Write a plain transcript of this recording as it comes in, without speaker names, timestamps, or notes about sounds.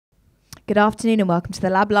Good afternoon and welcome to the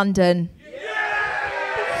Lab London.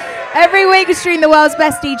 Every week we stream the world's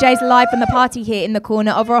best DJs live from the party here in the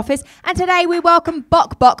corner of our office, and today we welcome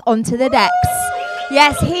BOK BOK onto the decks.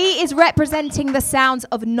 Yes, he is representing the sounds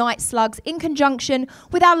of Nightslugs in conjunction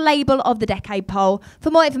with our label of the Decade Poll.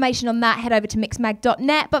 For more information on that, head over to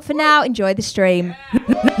mixmag.net, but for now, enjoy the stream.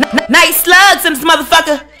 Nightslugs in this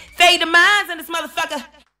motherfucker. Fade the minds in this motherfucker.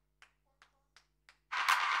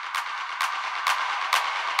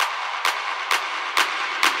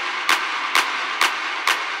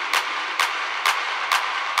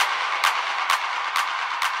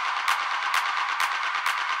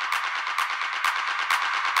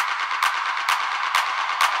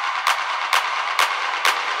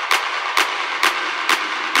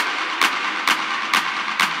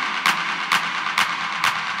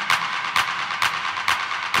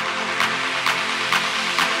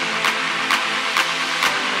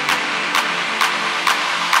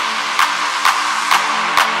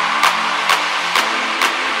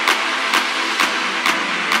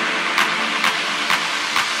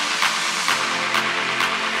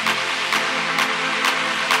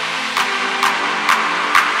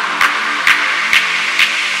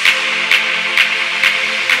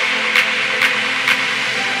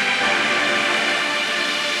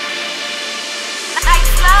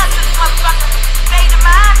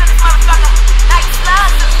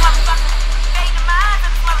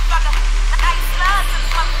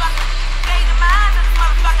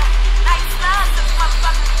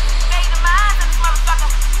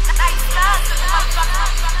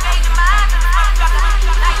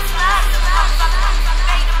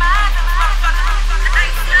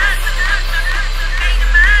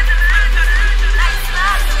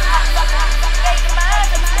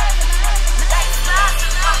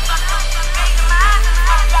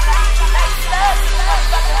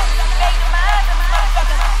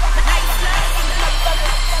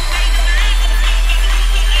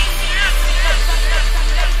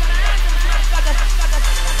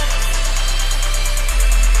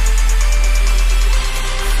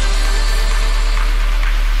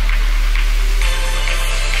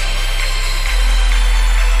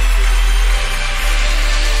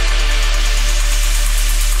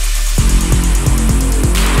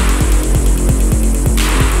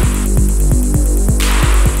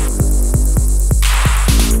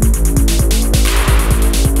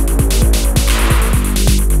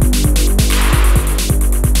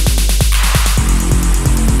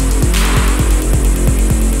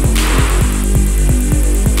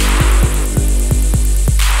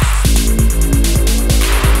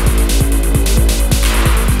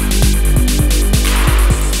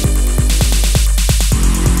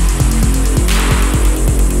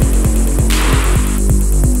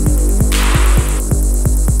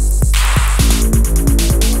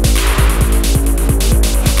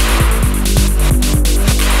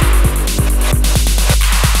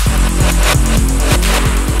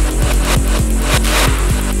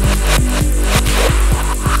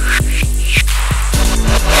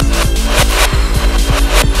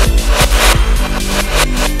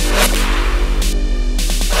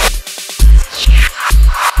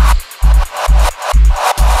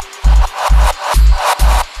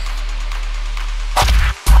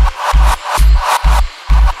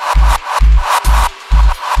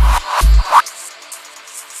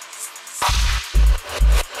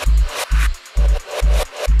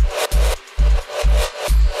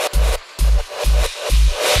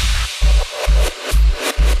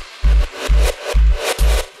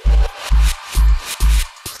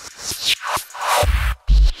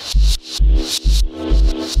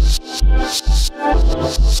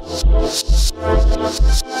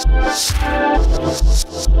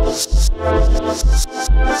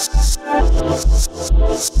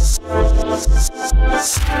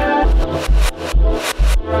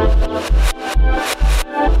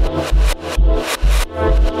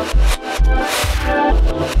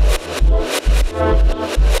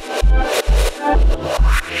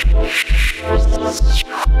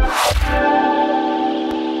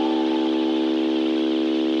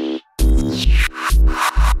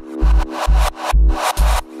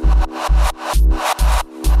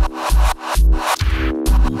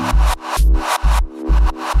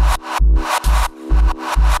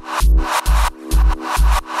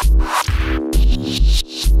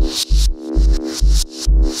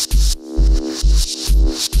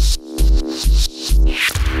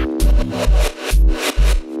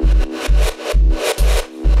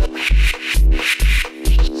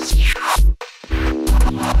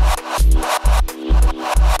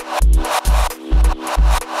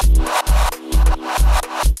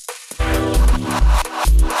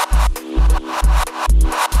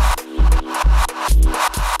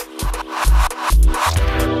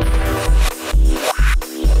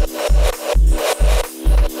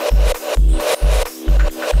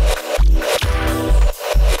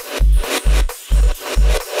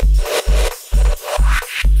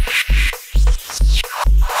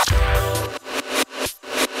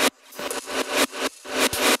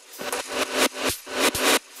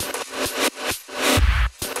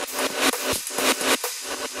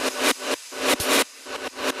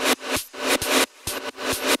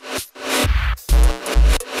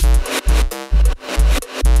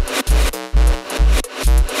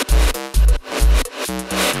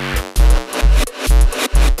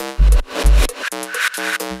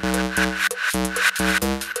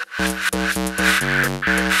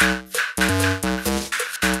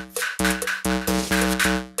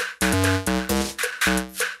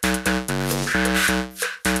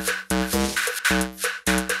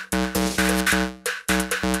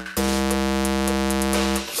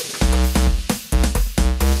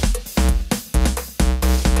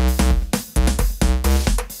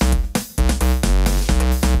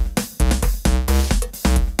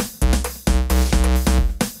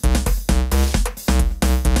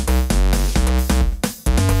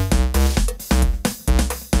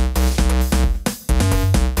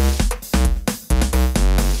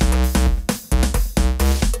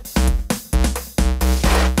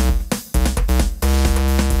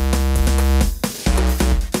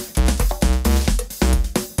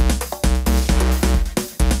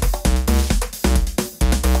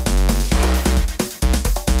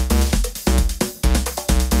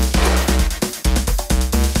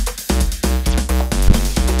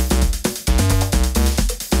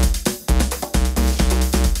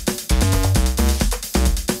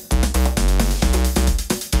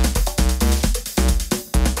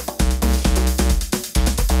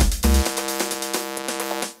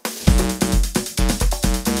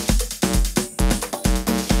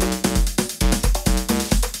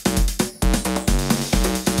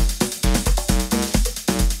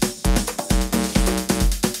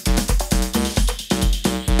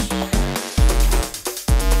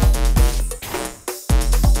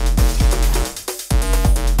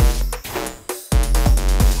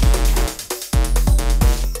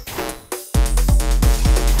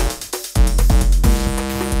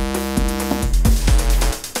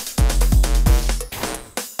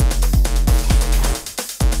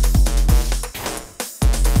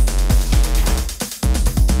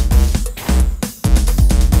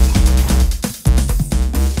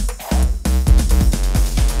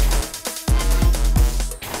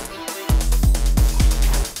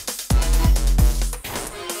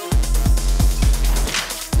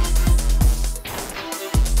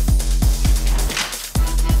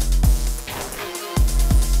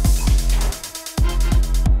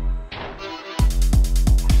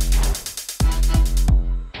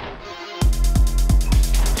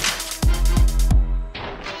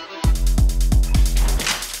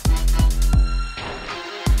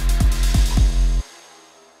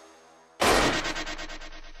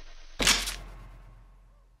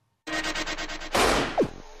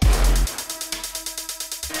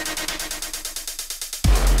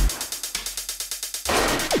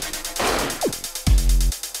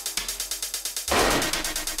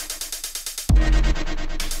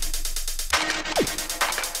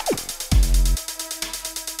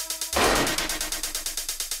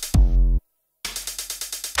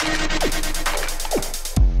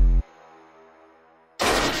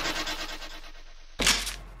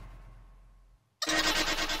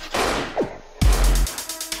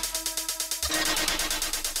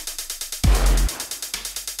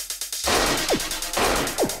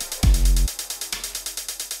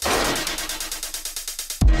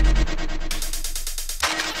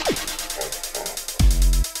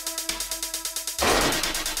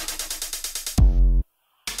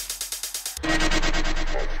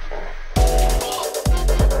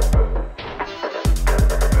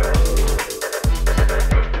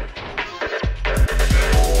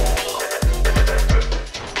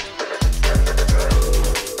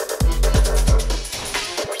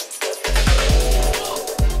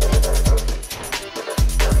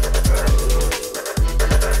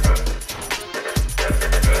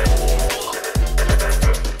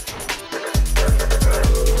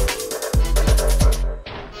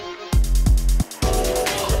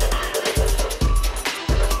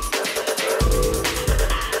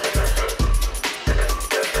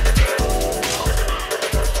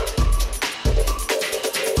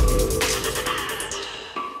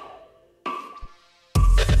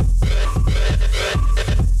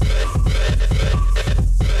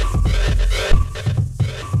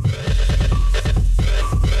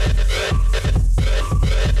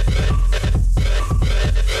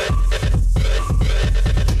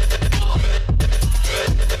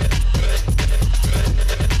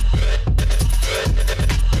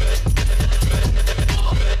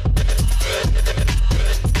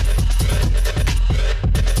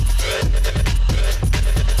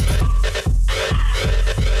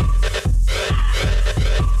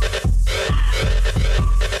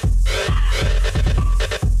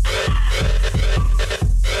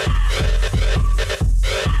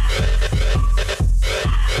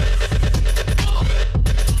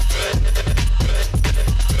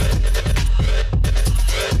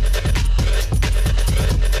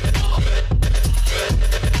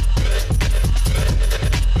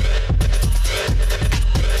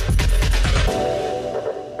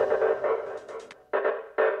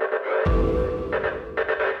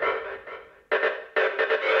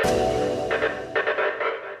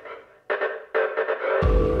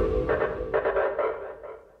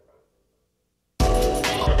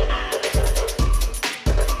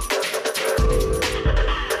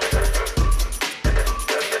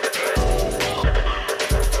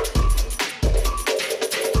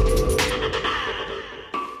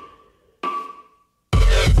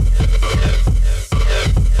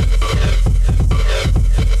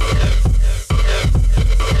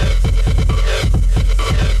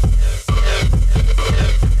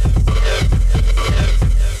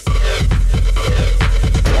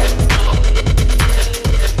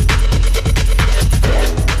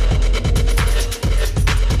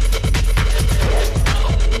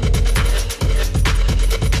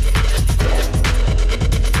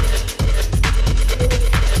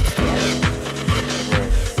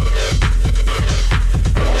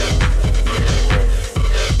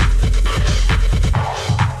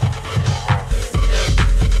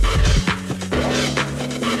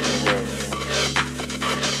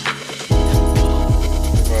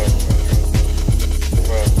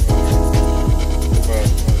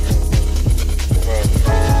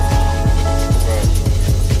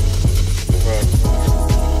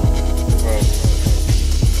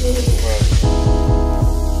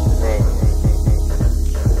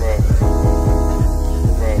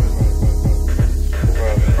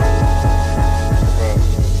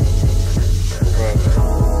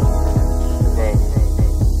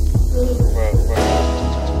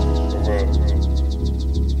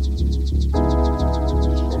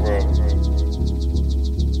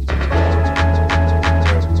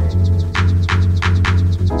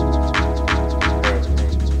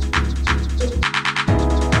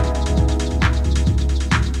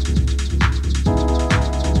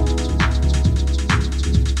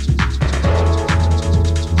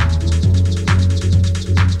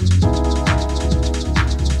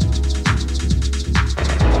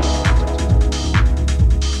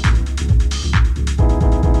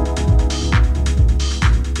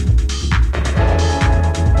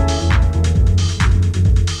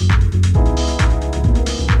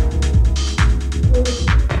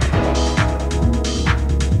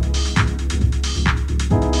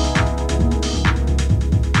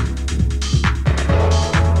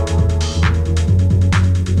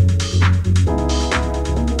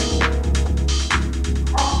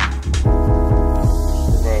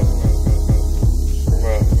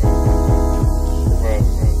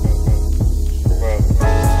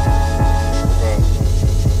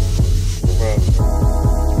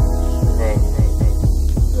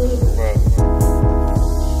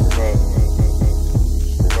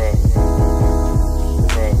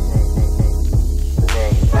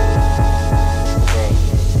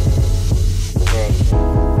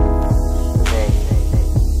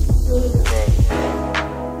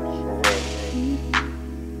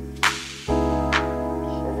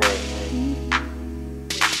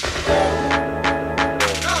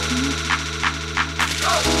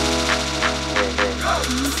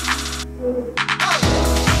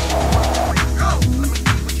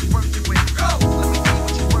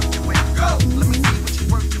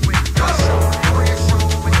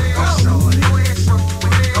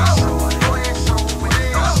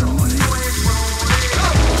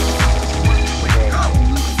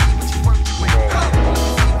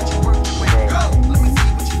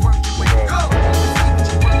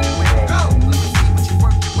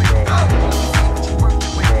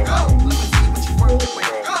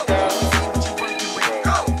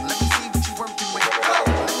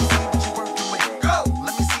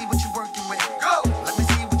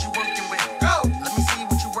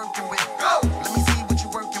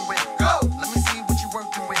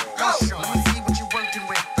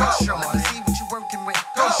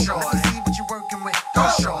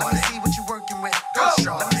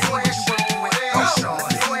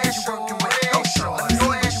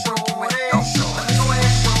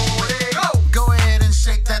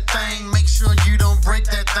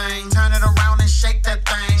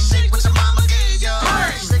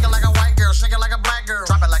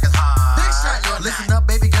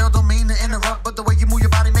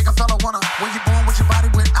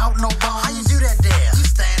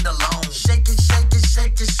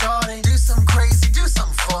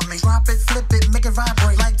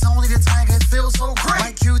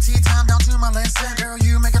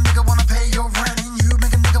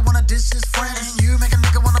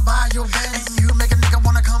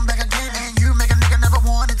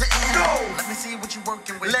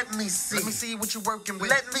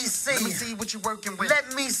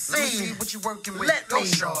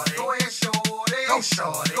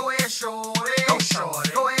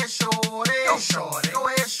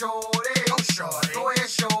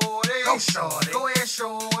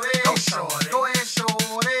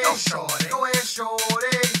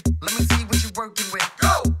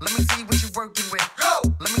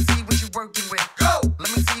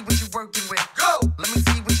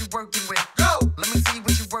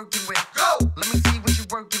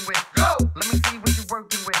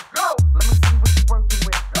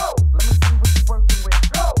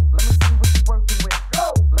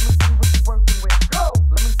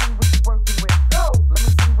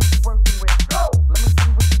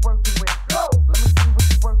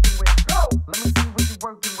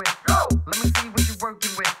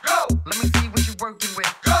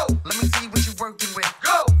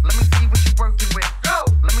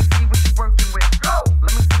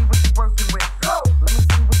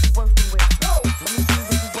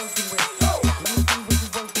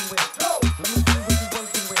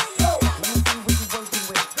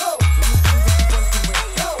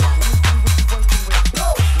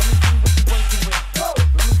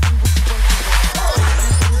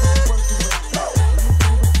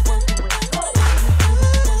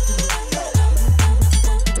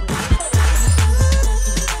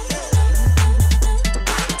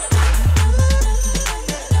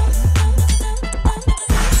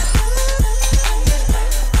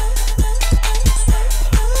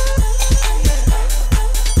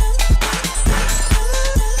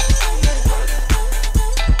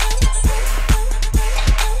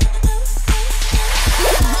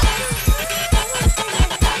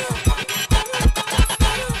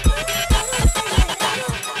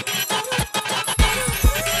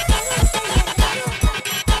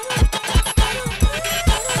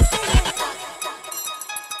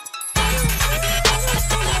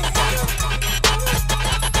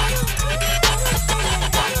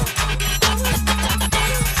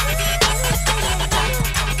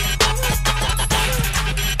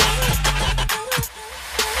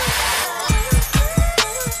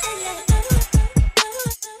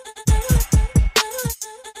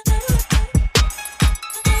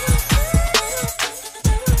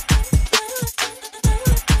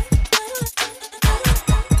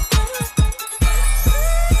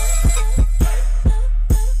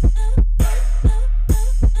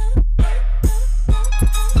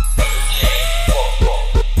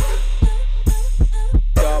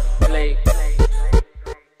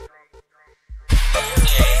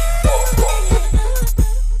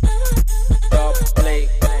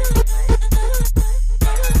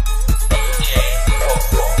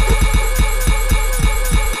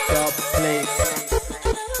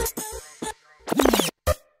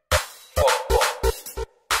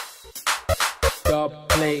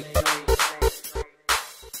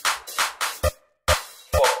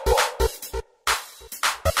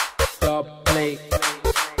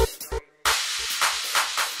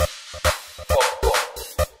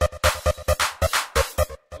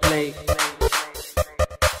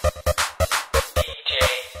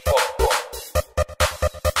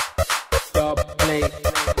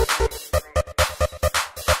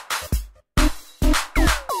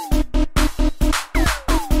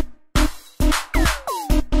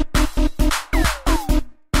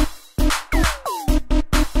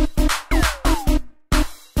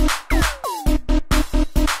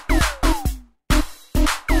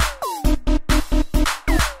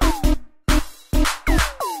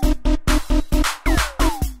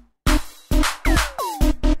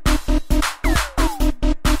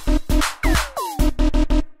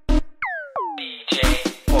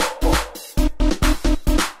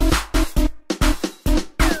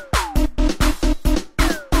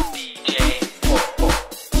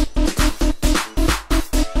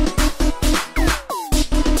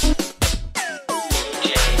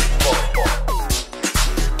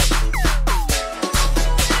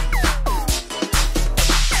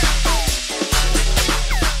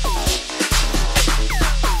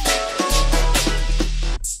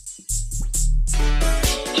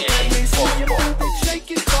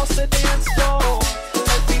 the dance floor.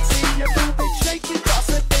 Let me see you move it, shake it across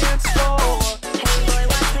the dance floor. Hey boy,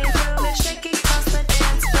 watch me move it, shake it across the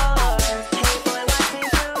dance floor. Hey boy, watch me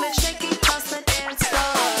move it, shake it across the dance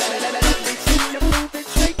floor. Let me see you move it,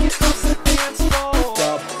 shake it across the dance floor.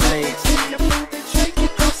 Let me see you move it, shake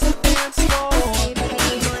it across the dance floor.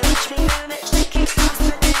 Hey boy, watch me move it, shake it across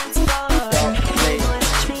the dance floor. Hey boy,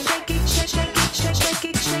 watch me shake it, shake it, shake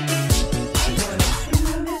it, shake it.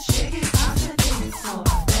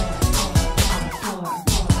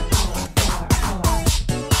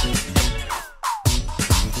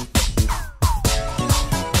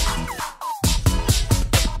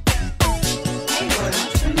 Hey boy,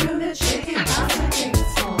 watch me move it, shake it across the dance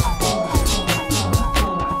floor.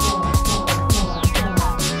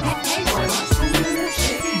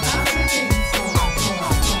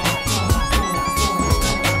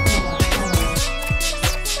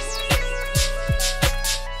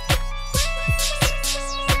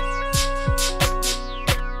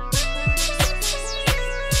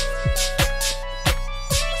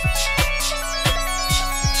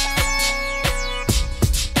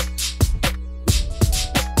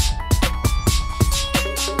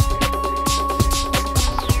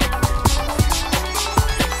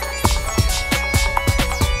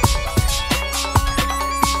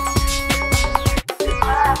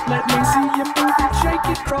 Let me see you move it, shake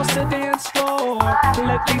it across the dance floor.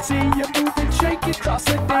 Let me see you move it, shake it across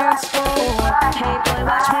the dance floor. Hey boy,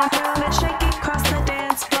 watch me move it, shake it across the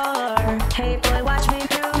dance floor. Hey boy, watch me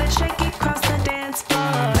move it, shake it across the dance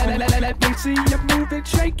floor. Let me see you move it,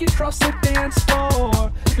 shake it across the dance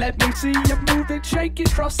floor. Let me see you move it, shake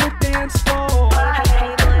it across the dance floor.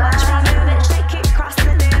 Hey boy, watch me move it, shake it across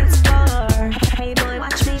the dance floor. Hey boy,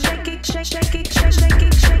 watch me shake it, shake it, shake it, shake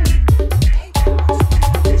it, shake it.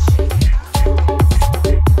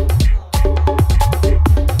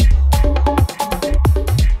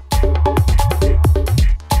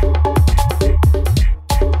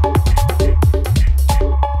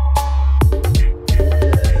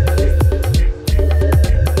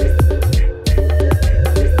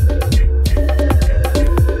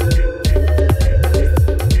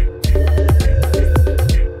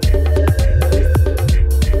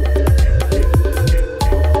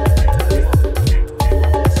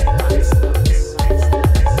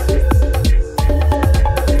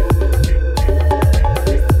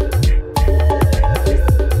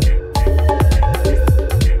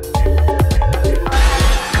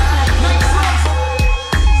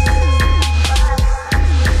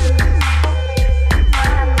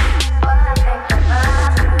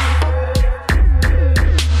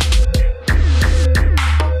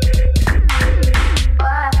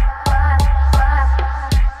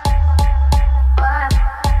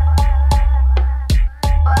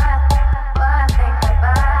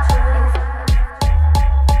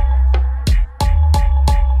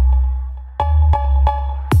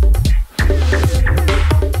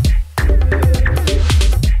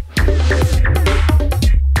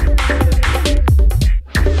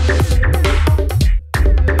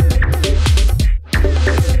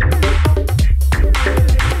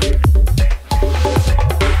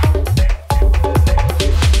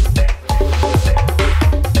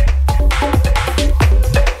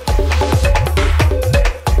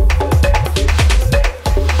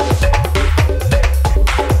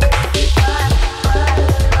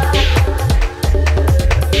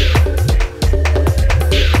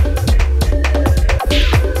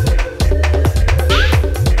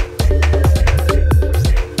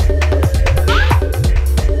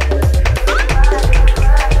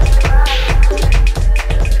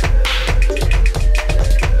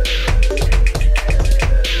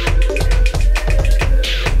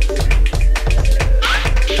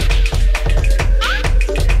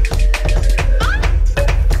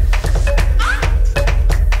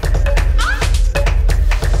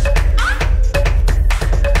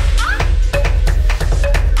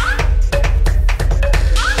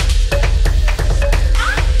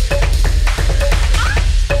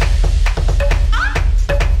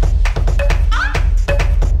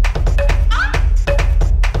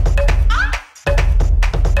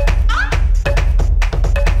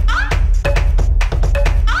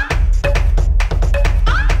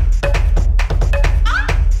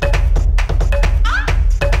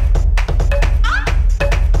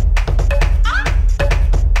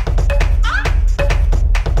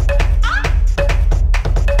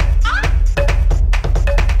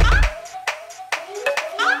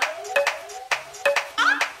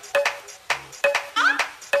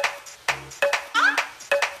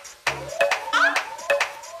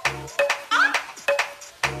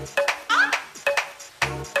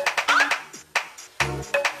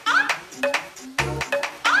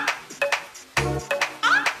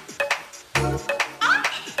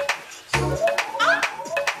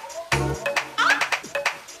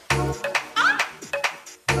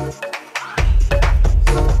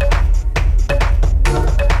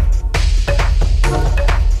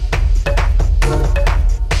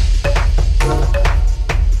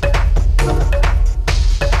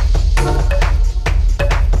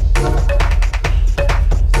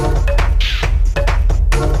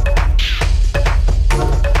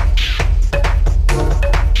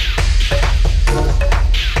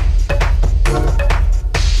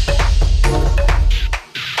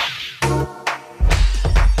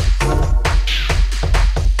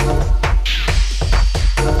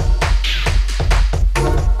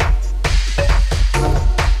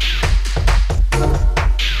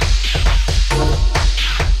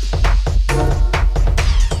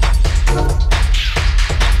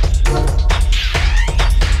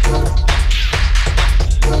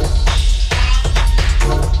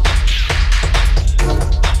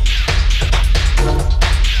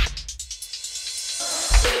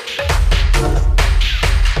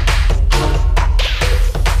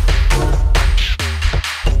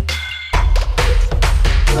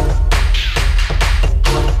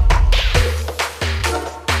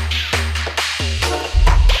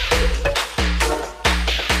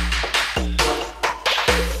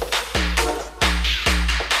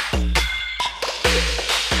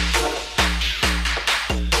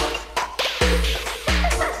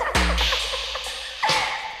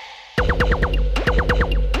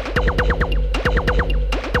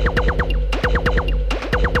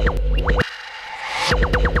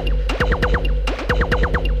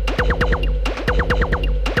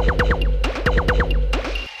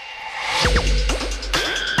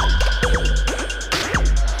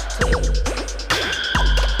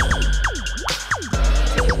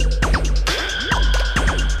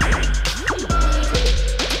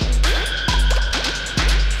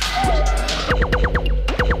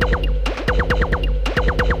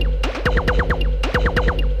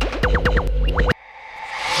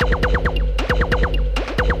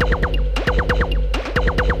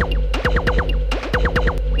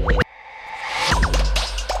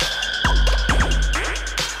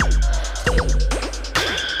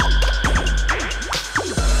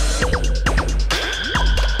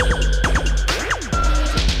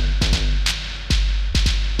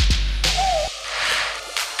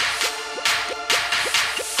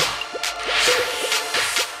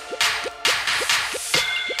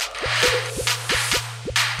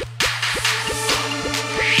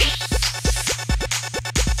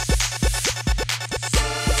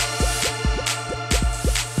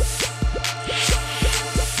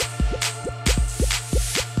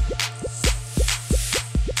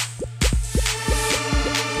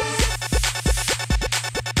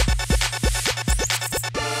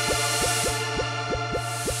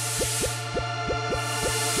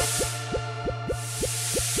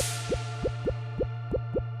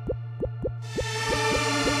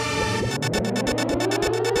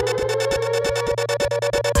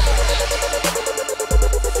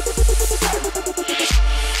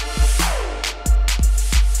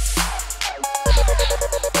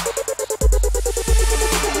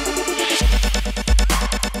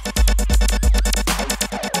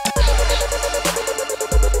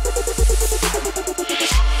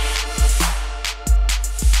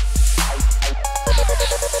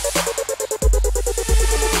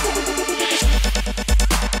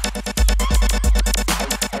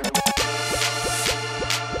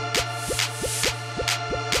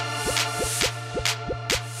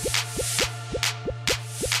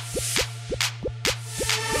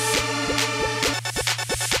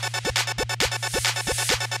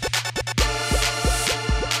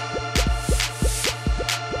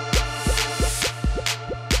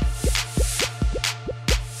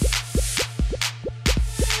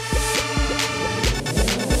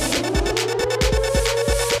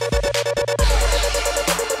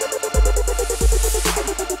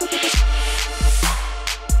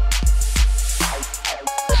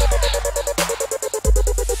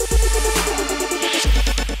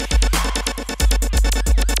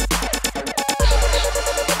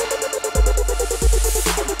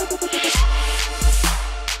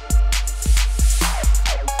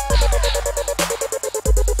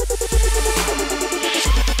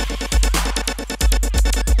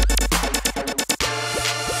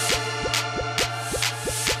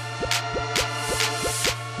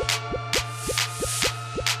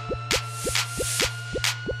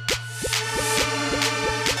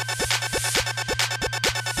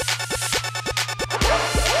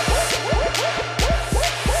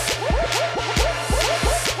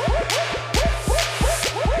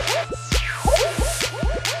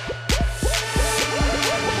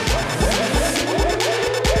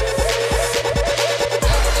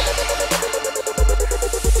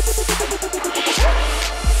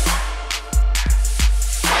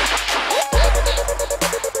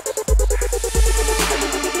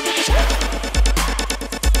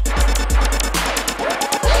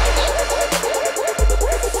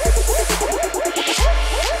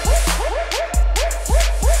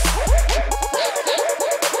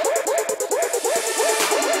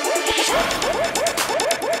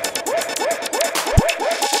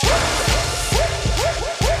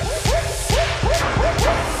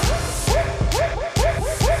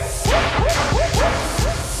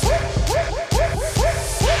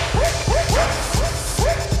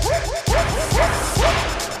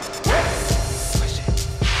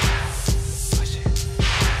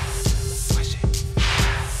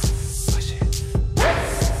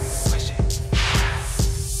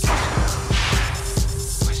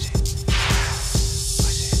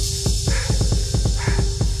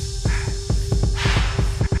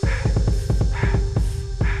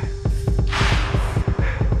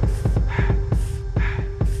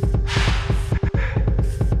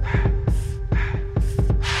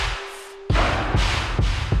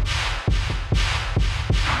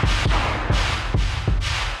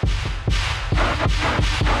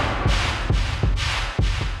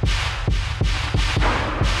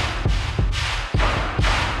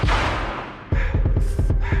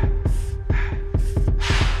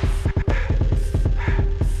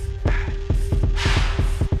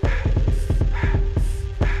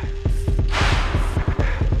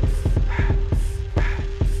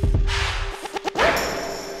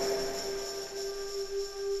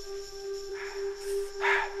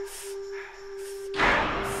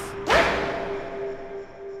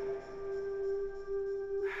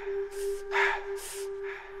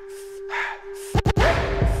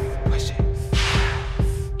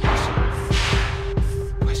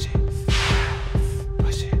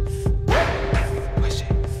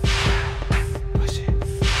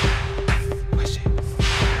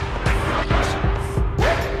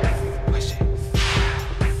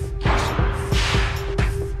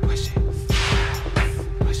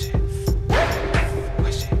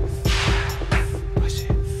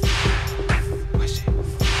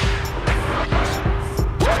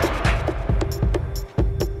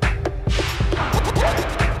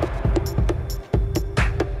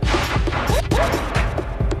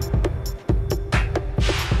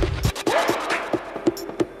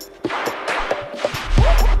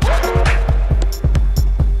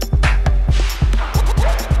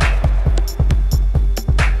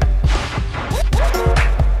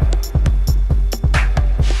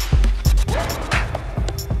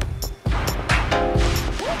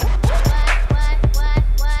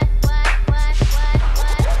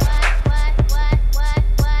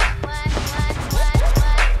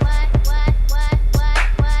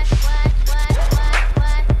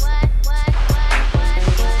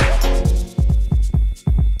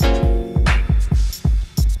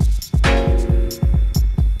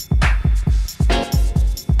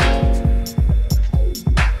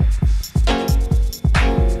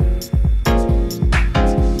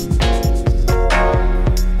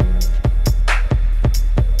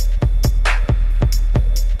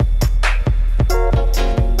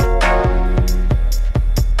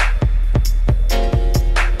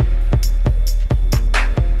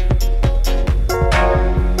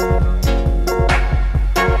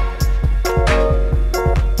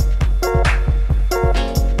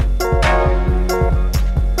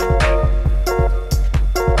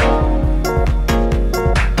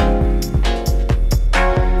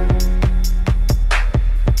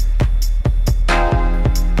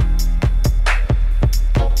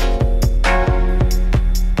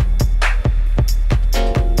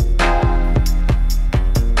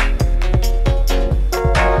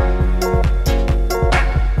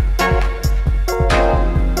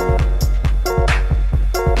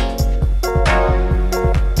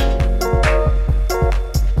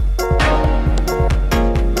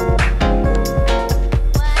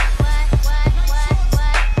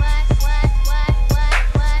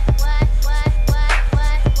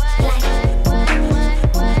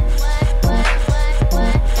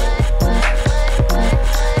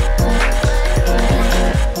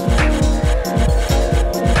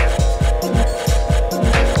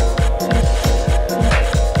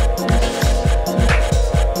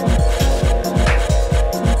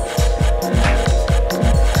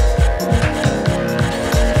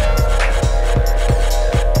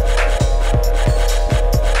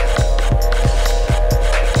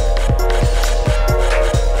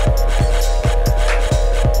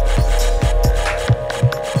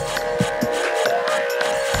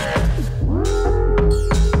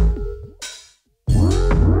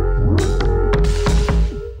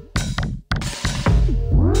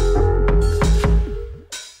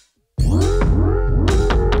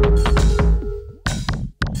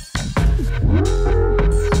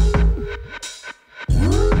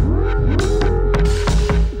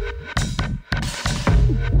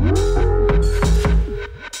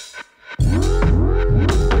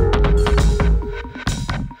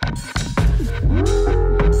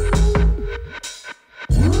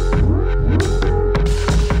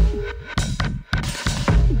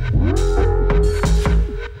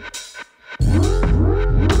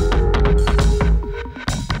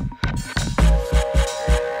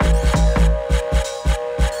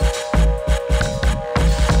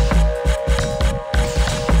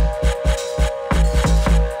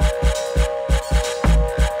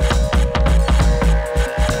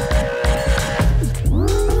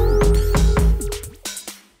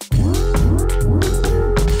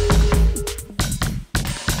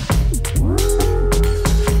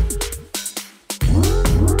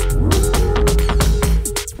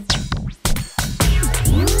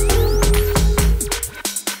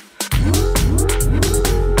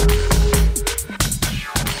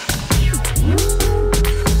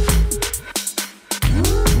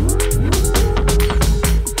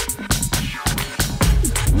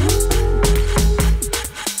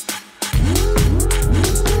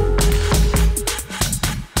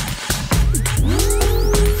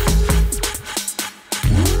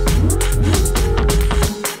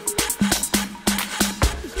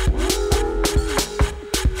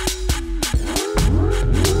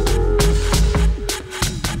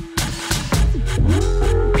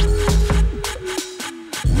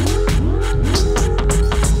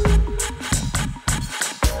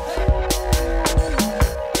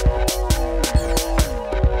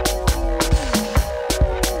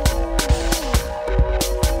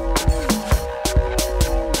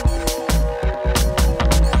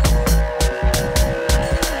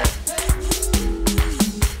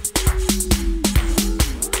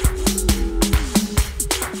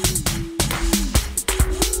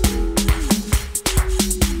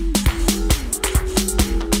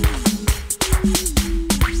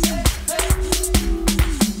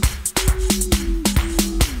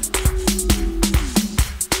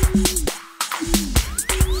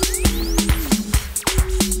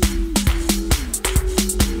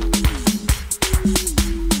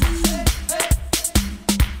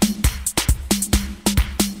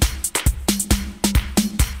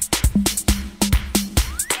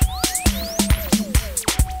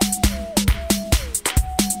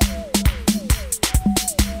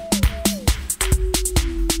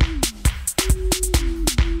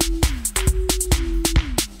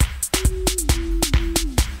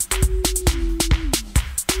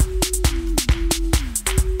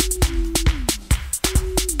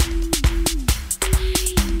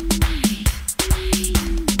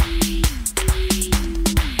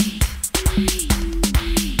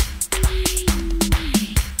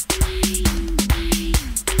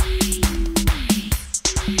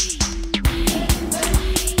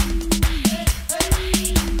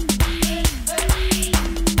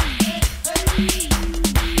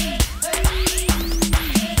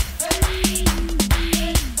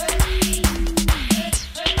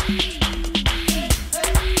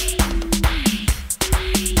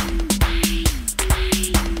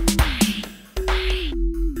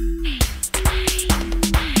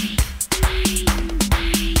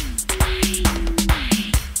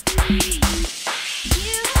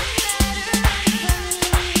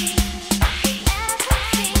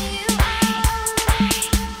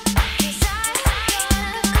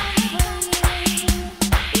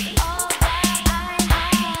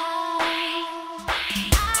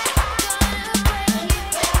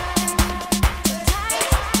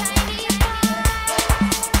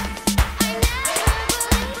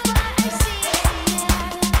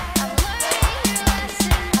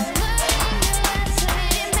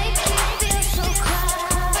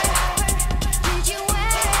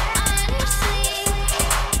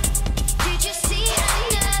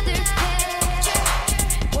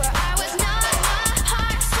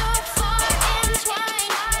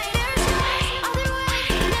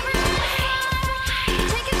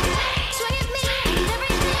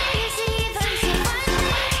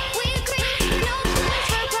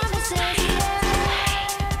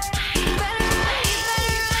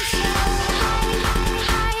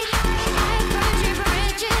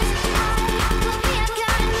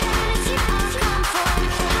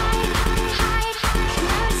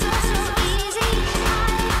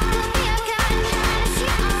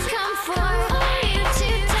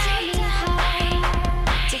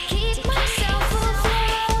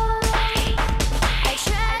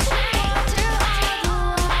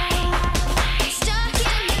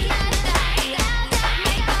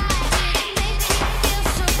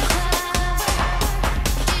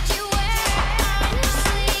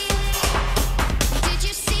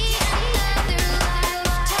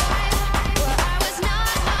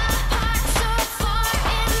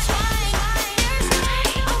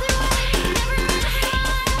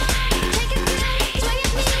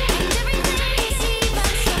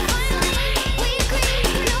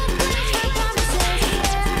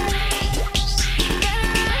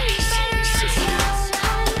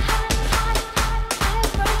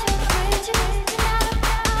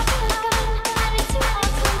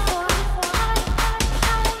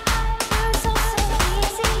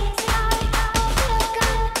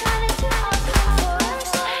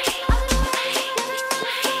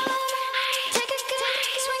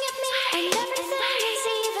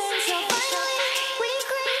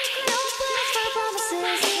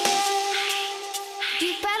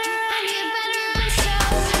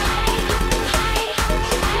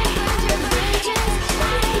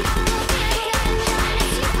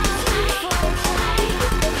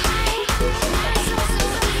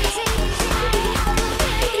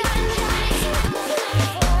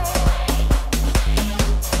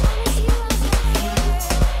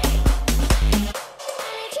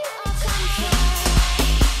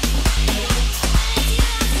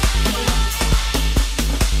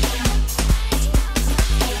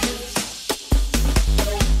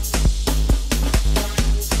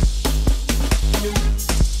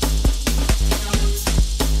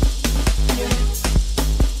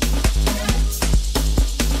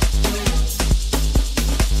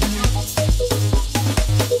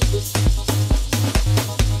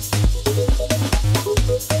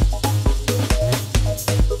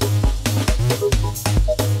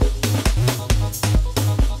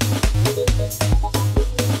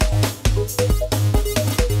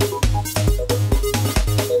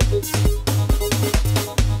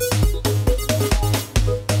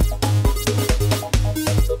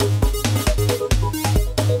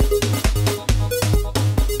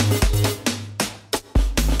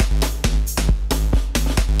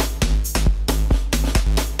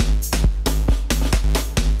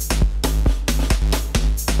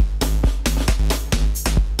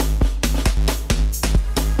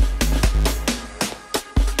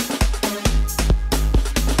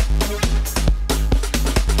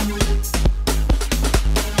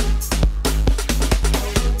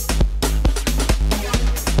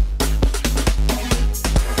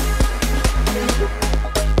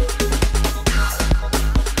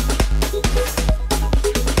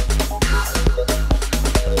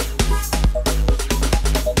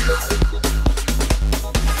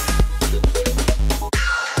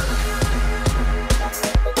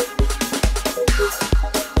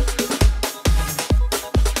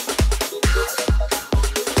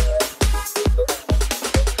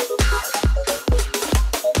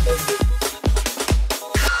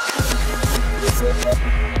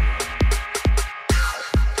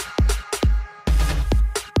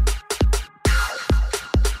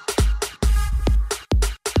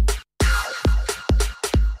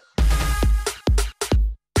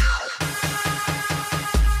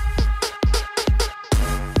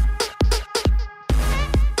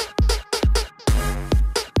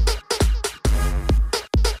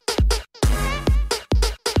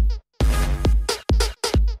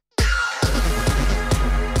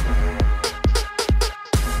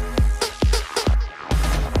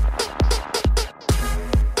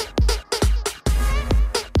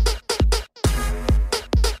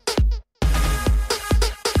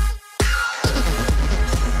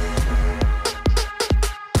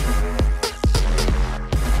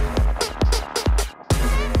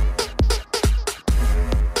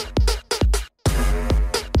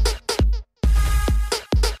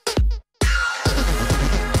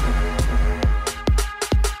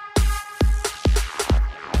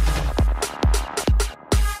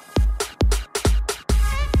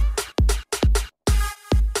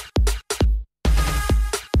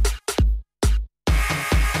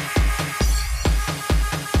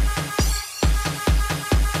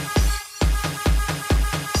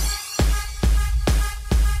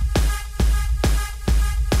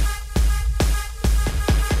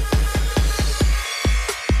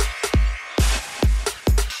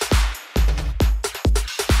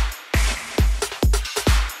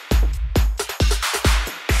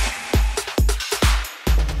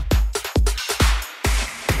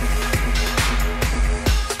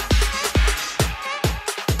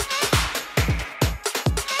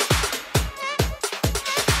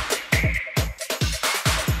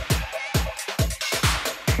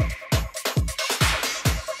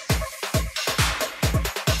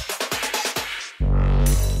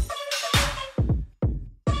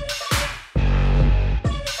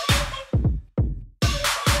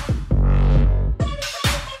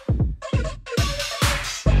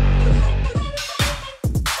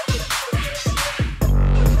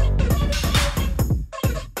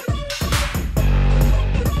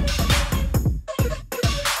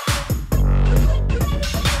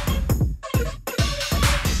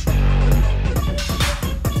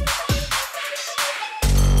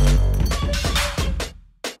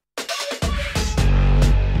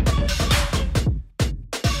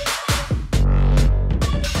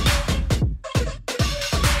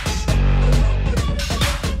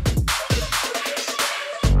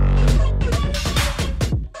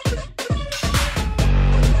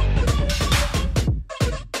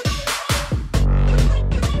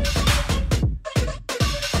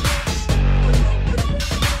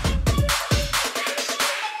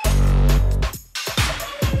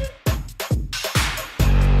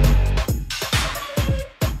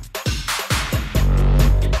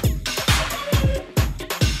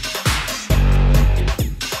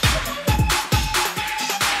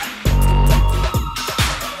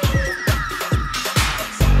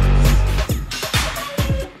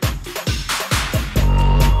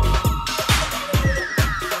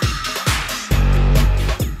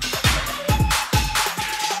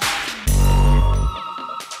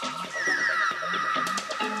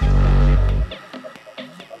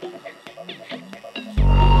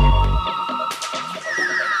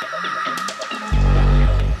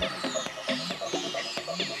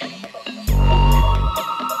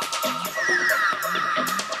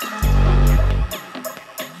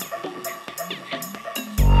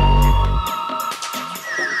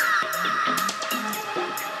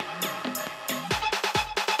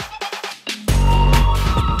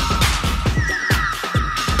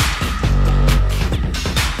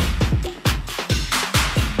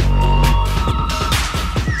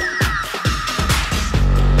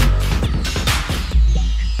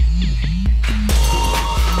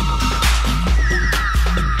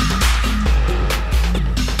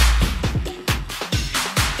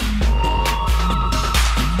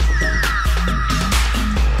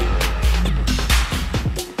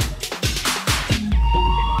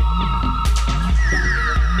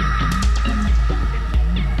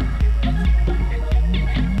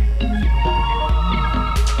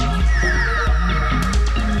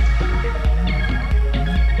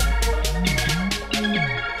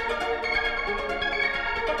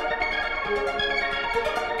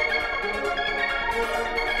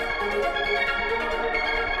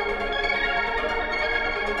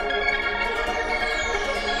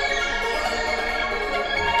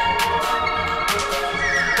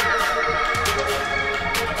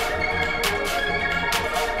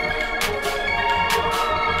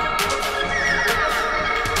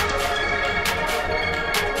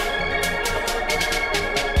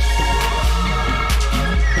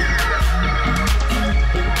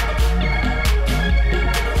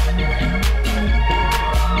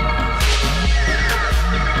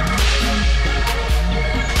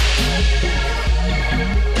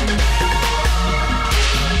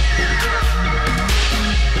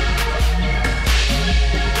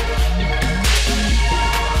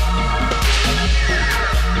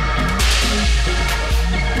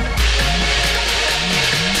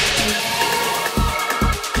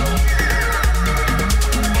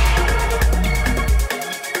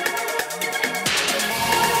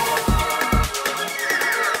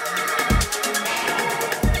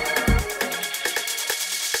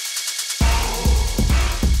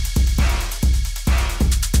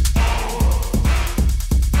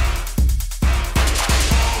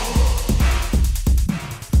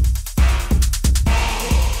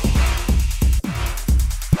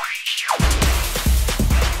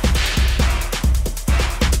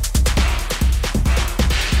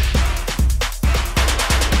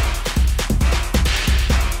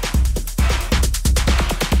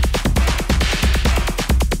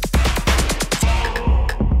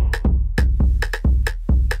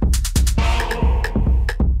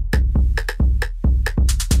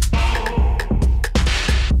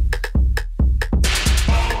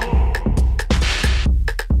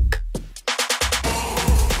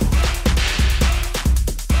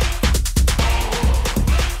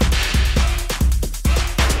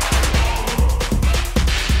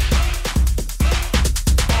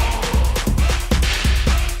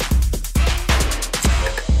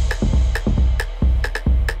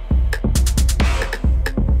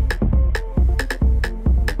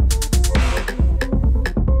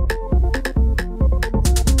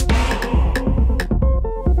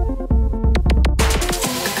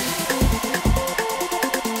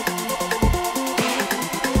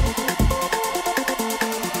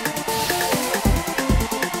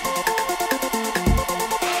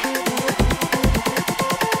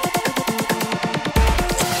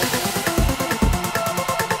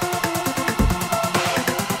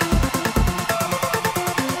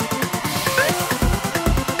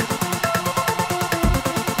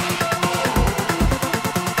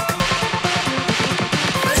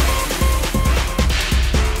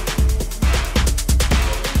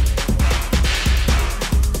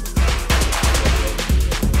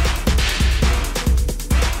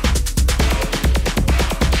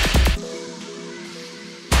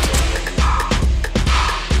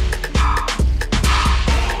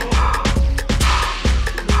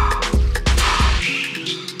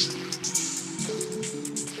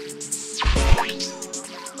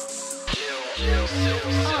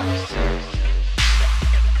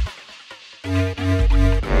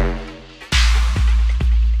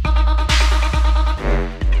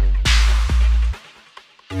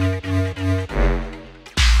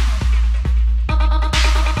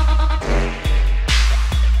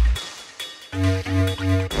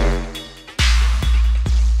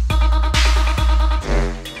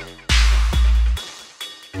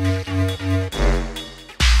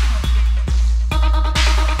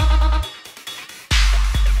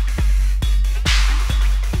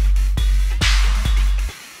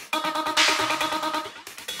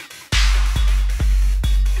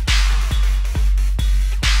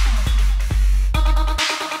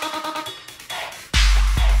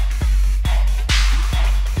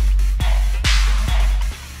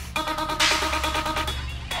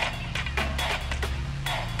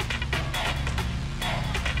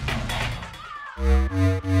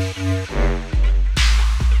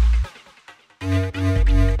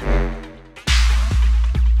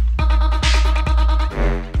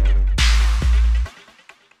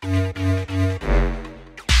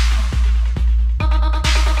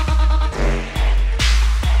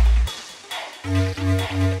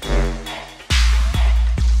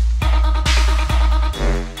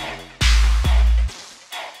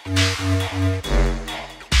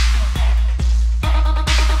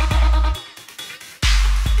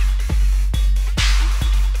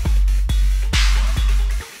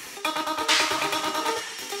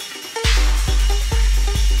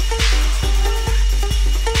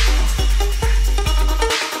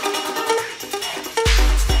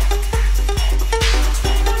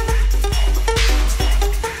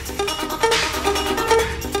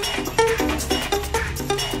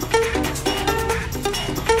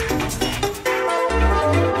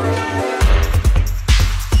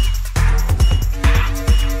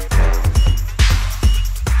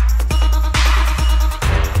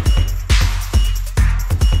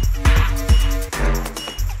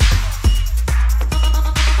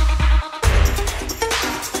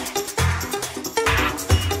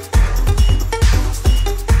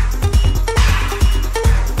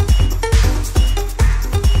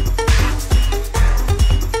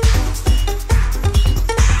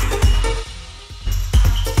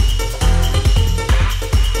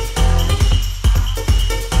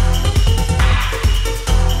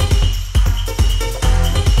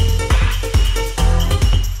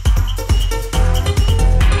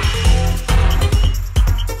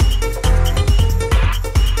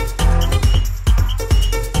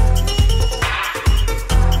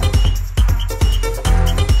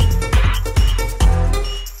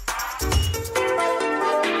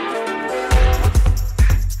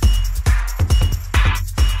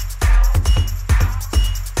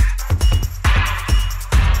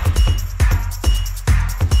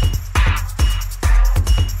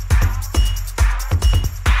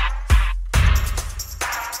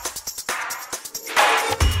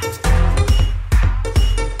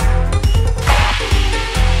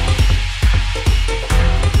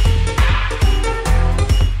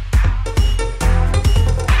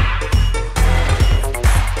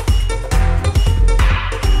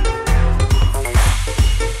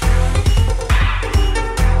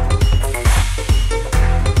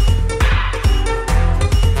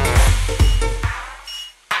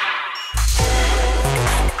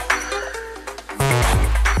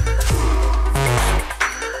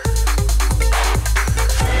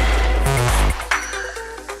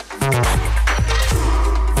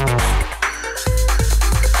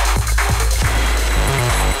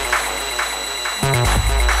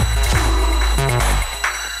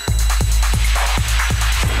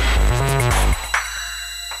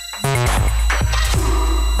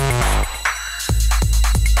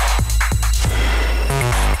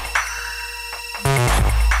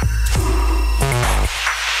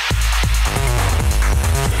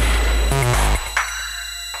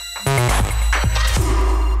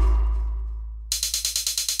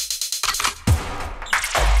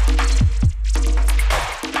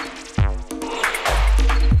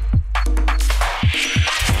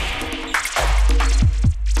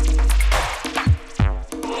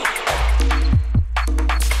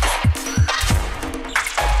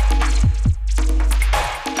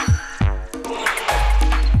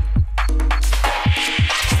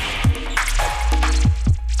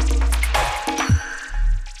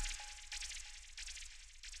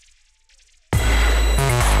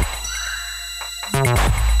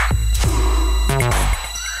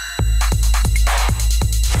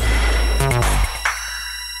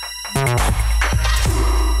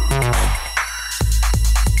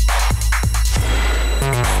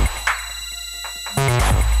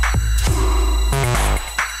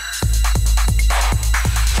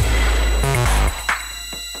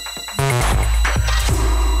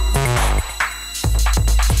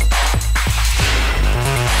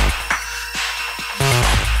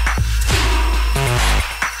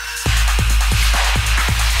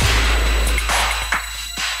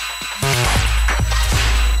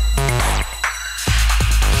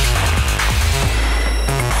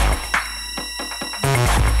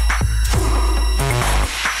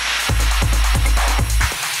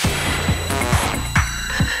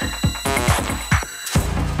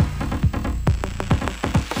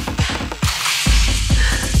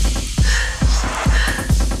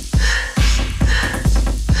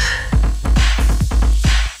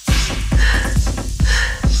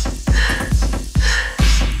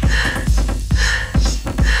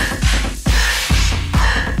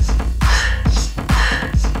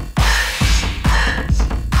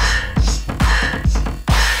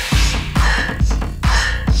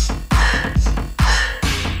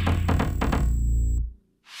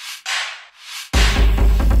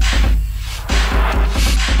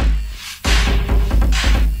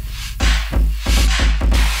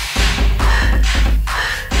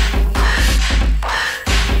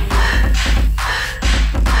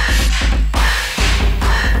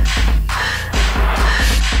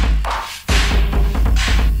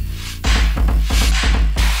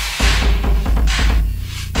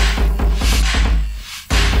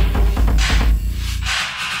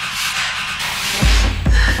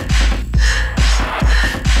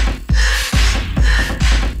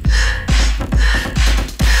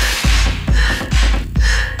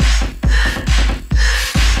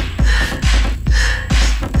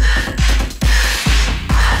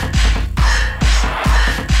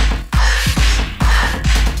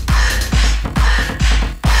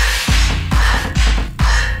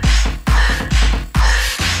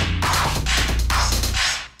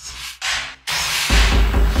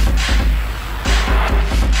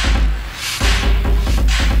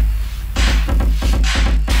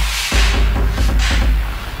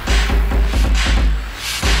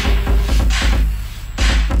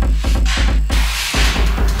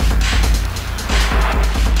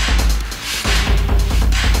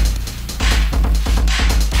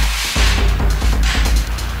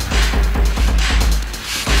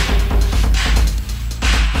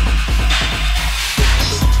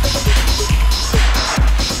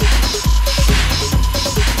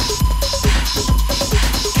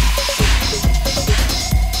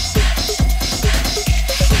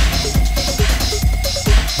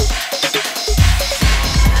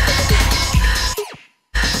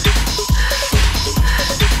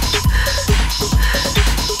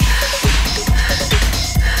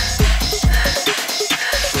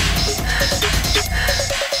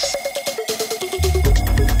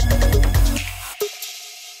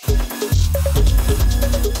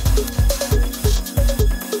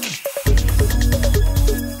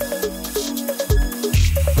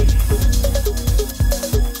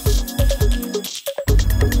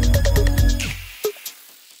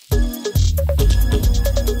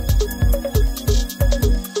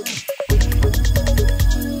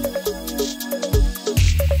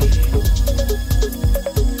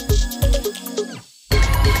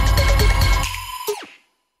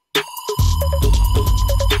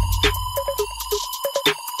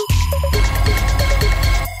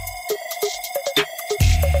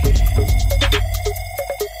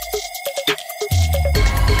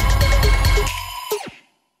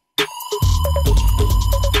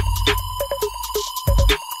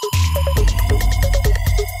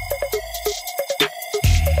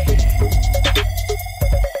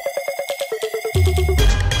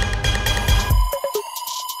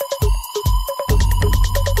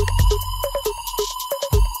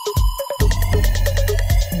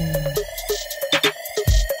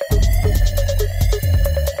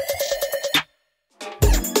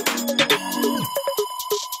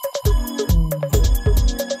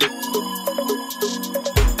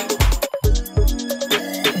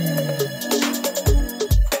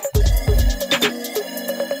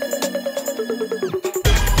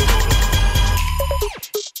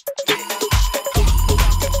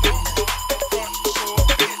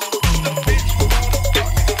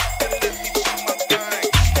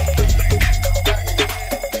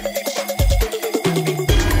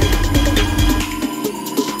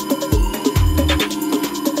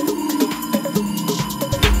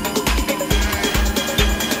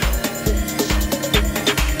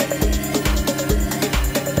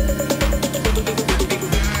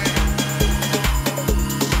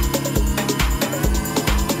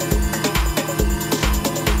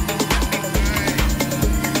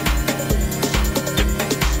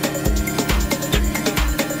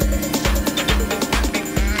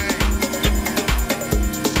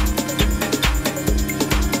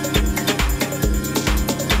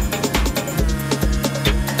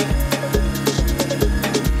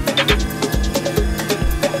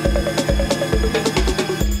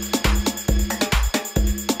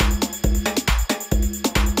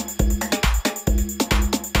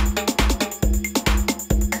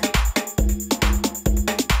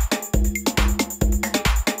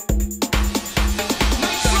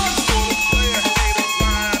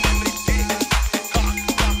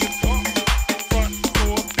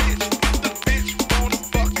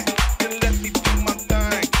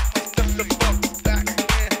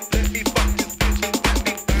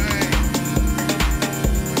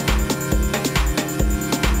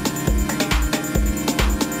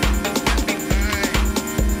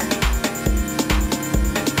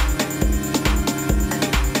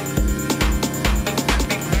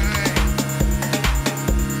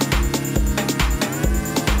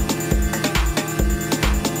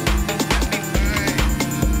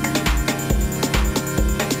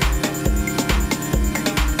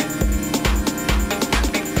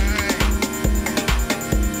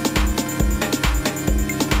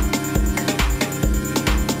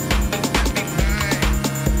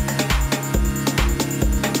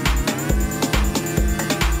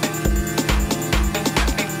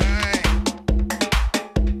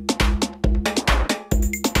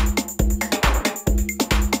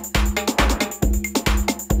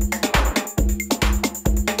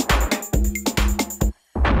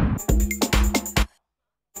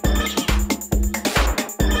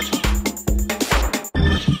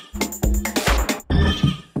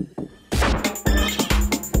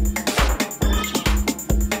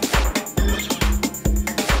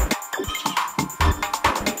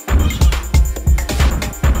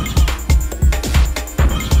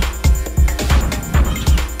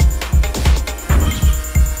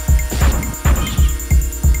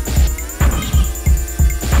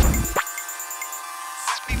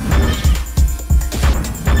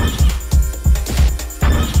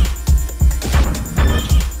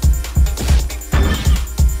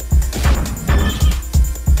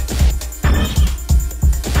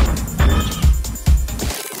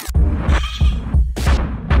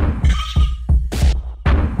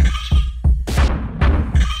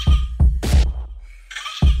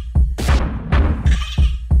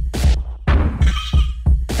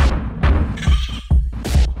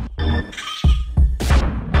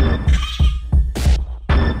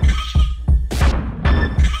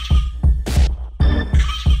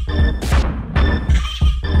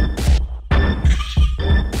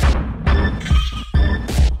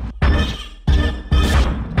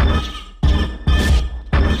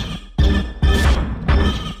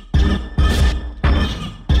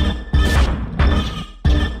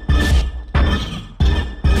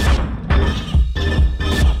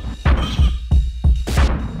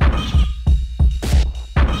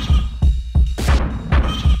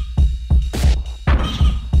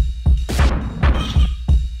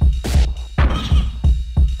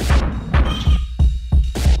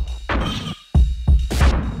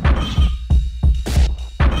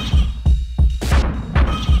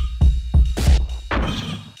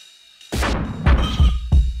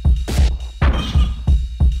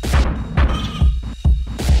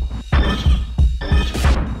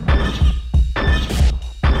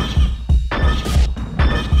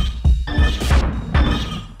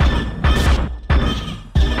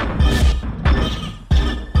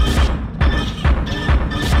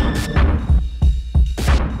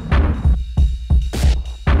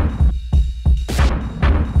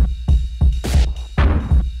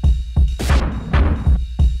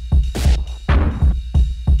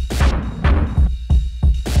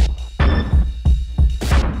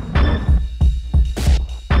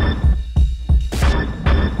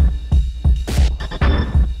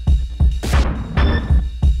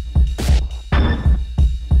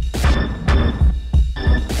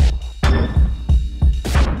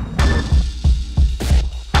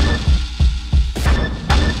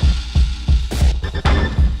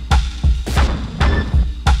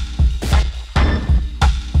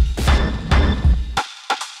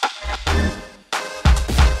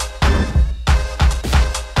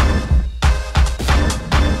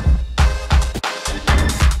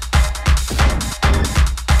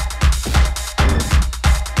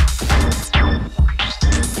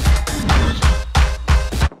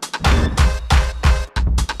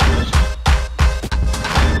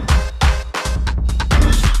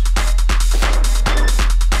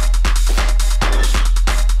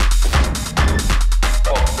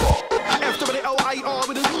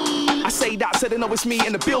 laid out so they know it's me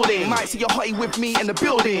in the building. Might see a hottie with me in the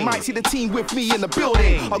building. Might see the team with me in the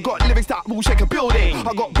building. I got lyrics that will shake a building.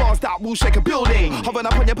 I got bars that will shake a building. Hovering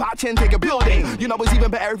up on your patch and take a building. You know it's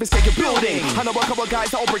even better if it's take a building. I know a couple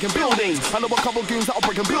guys that will break in buildings. I know a couple goons that will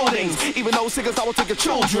break in buildings. Even those singers that will take your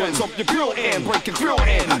children. So your grill in, break your grill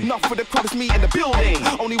in. Enough for the crowd, it's me in the building.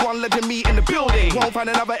 Only one legend, me in the building. Won't find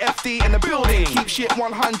another FD in the building. Keep shit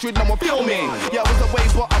 100, no more filming. Yeah, I was away,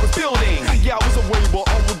 but I was building. Yeah, I was away, but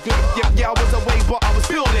I was yeah, I was away, but I was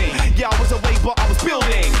building. Yeah, I was away, but I was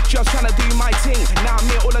building. Just trying to do my thing. Now I'm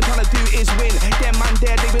here, all I'm trying to do is win. Them man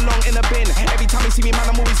there, they belong in the bin. Every time you see me, man,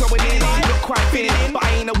 I'm always going in. Look quite thin, but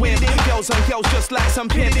I ain't a win. Girls on girls just like some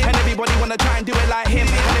pimp. And everybody wanna try and do it like him.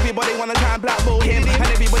 And everybody wanna try and blackball him. And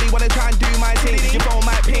everybody wanna try and do my thing. Your phone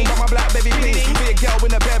might ping, but my black baby ping. Be a girl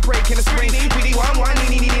in the bed breaking the spring. Really one,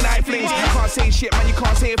 night flings. Can't say shit, man, you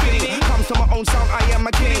can't say a thing. Comes to my own sound, I am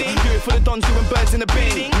my king. Do it for the dons, doing birds in the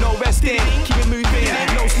bin. No resting, keep it moving.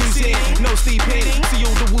 No snoozing, no sleeping. See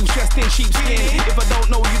all the wolves dressed in sheepskin. If I don't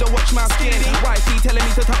know you, don't watch my skin. Wifey telling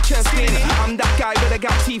me to touch her skin. I'm that guy with a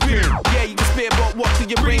gap teeth in. Yeah, you can spit, but what do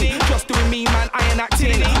you bring? Just doing me, man, I ain't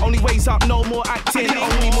acting. Only ways up, no more acting.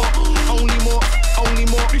 Only more, only more, only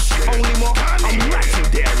more, only more. I'm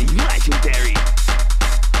legendary, legendary.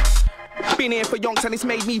 Been here for yonks and it's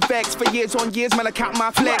made me vex. For years on years, man, I count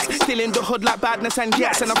my flex. Still in the hood like badness and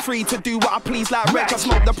yes. And I'm free to do what I please like Rex. I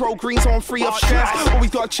smoke the pro green, so I'm free of stress. Always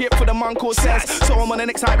got a chip for the man called Cess. So I'm on the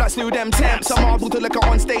next hype like slew them temps. I'm marvel to look at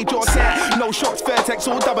on stage or set. No shots, Vertex,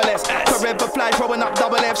 all double S. Forever fly, throwing up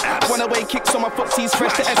double Fs. One away kicks on my footsies,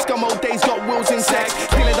 fresh to Eskimo days, got wheels in sex.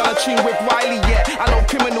 Still ain't done a tune with Wiley yet. I know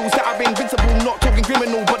criminals that are invincible, not talking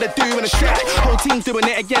criminal, but they're doing a stretch. Whole team's doing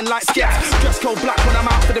it again like Sketch. Dress code black when I'm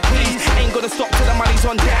out for the please. Ain't gonna stop till the money's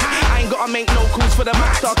on deck. I ain't gotta make no calls for the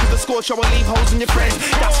master, cause the score show will leave holes in your friends.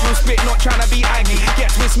 That's real spit, not trying to be aggy.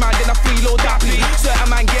 Get twist man, then I freeload dappy. Certain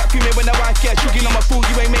man get fuming when the wife gets chugging on my food,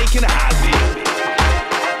 you ain't making it happy.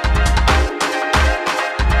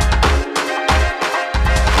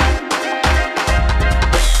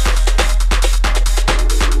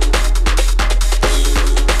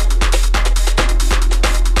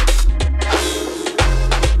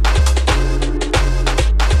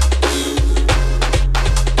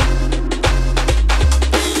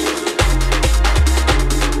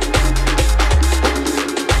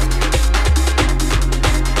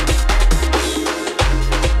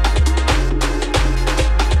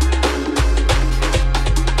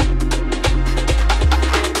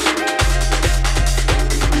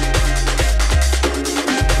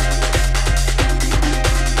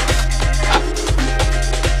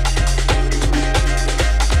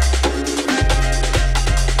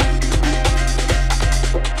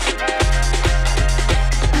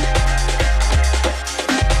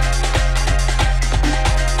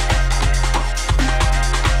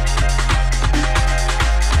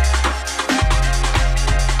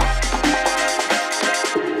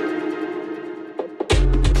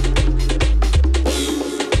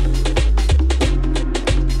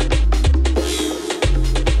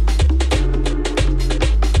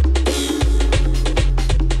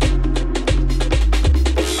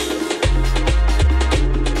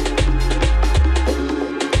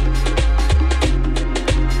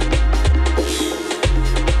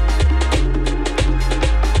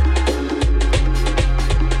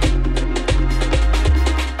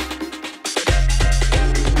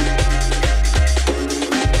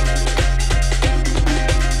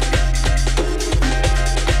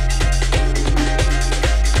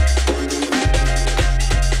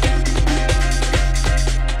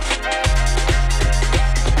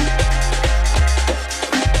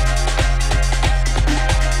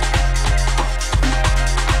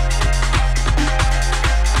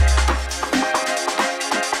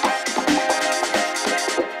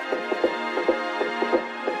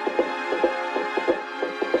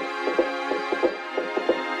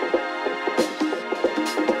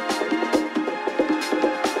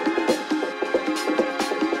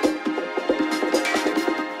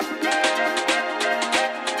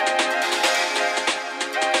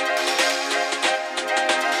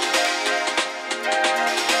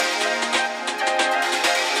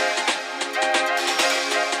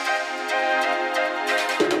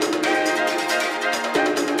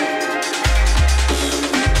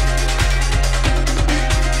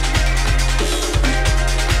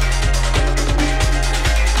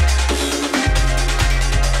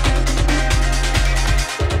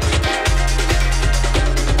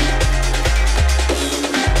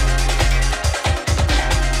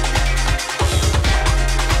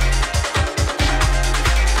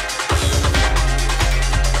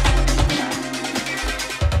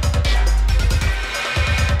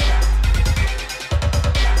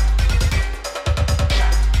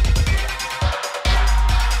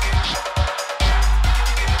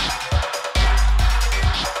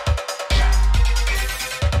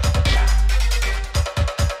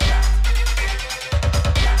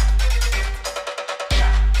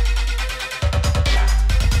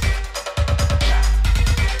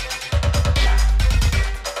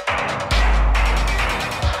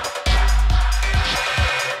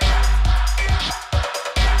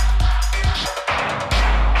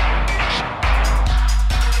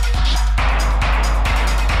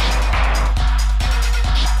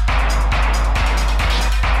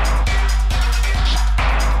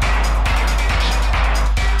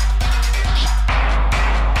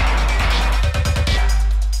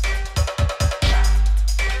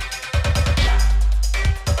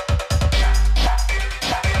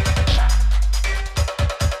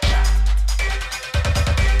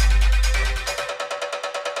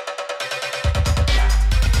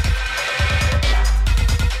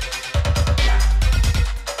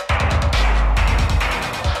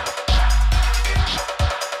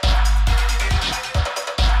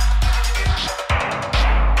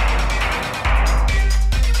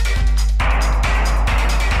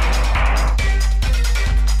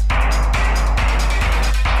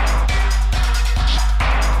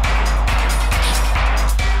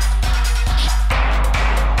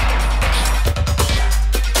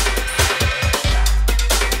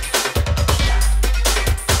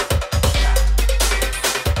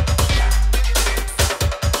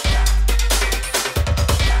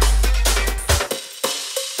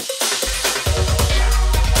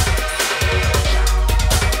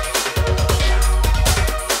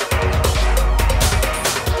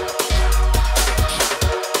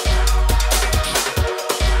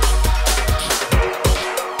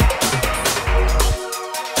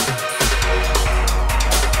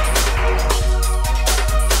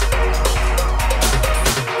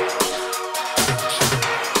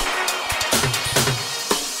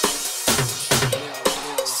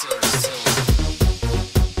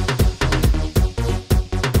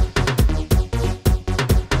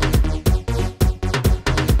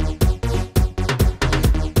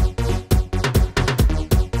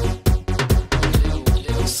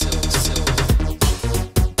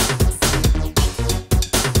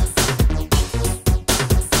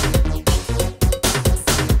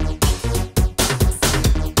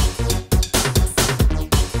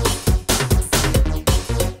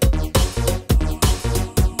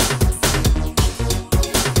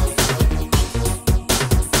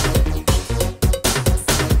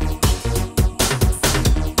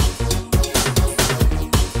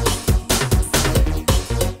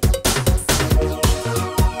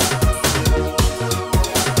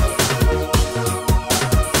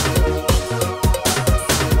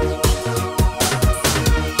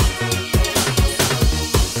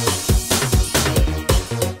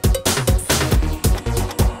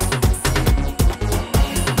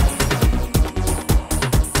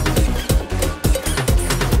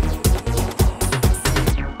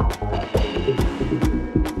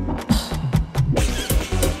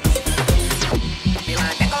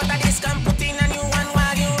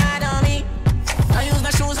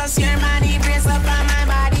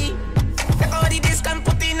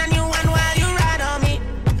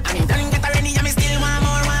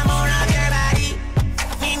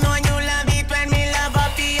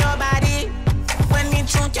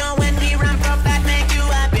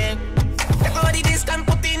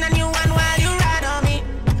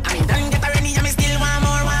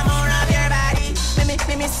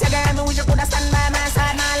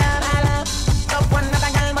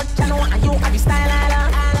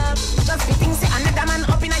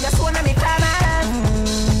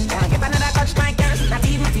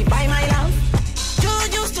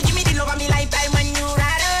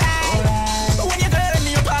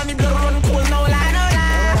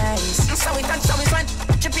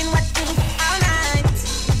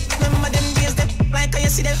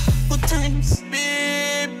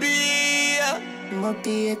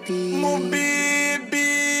 baby. My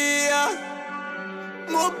baby,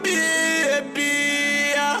 my baby.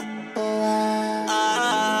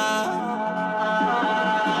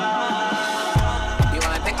 You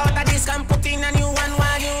wanna take out the disc and put in a new one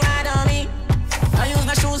while you ride on me? I use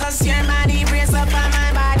my shoes and steer my knee, brace up on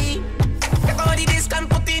my body. Take out the disc and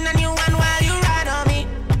put in a new one while you ride on me.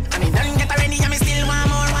 I mean, don't get ready, and me still want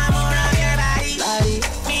more of your body.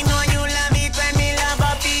 Me know you love it when me love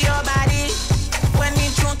up to your body. When we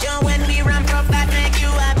choke you, when we ramp up, that make you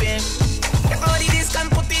happy. Take out the disc and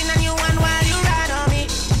put in a new one while you ride on me.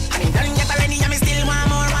 I mean, don't get ready, and me still want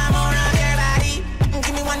more of your body.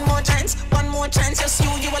 Give me one more chance, just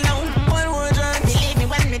you alone. One more chance. Believe me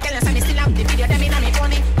when me tell us, I still have the video, them in me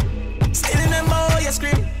phone. Still remember how you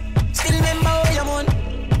scream, still remember how you moan.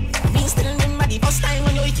 Me still remember the first time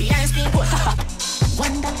when you hit the ice cream cone.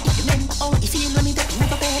 Wonder if you remember how you feel when me take my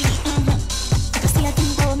belly. If you still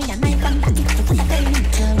think about me and I from that, you put a tell me.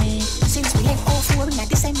 Tell me, since we left all four in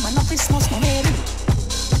December, no Christmas, no Merry.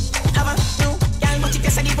 Have a new girl, but if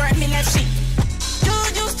you say the word, me left shit. You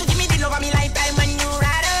used to give me the love of me lifetime when you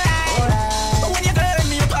ride around. But when you girl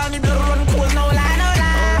me, you call me blood run cold, no lie, no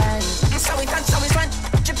lie. So we touch, so we run,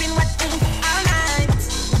 dripping wet all night.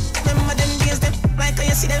 Remember them days, them like how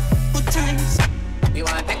you see them good times. You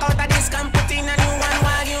wanna take out a disc and put in a new one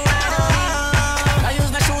while you ride on me. I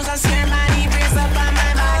use my shoes and steer my knee, brace up on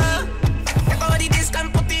my body. Take out the disc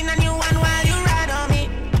and put in a new one while you ride on me.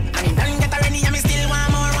 I mean, don't get ready, and me still want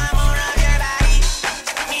more of your body.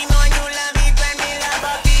 Me know you love it when me love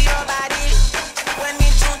up to your body. When we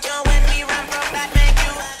choke you, when we ramp up, that make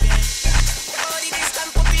you happy. Take out the disc and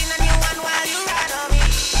put in a new one while you ride on me.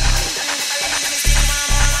 I mean, don't get ready, and me still want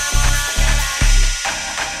more of your body.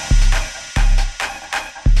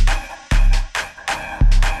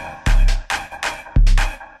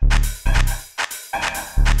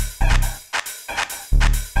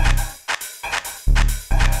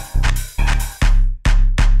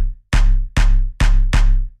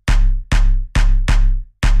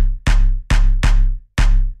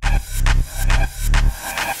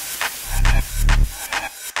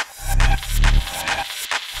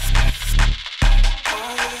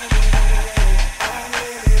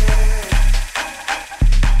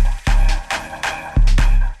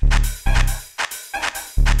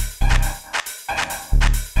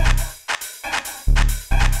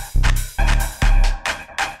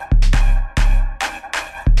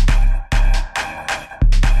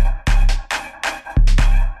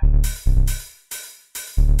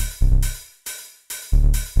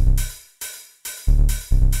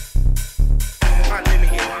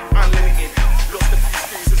 Unlimited. Lost a few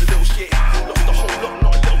screws as a little shit. Lost the whole lot,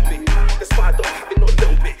 not a little bit. That's why I don't have it, not a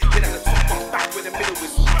little bit. Then at the top, I'm back where the middle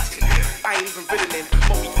is. I ain't even riddling.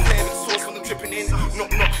 But we flaring sauce when I'm dripping in.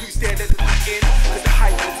 Knock, knock, who's there? There's a look in. Cause the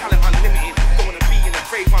hype and the talent unlimited. Don't wanna be in a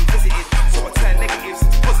grave unvisited. So I turn negatives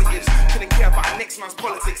into positives. Couldn't care about next man's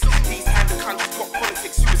politics. These times the country's got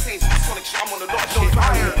politics. You were saying supersonic shit, I'm on a lot of shit.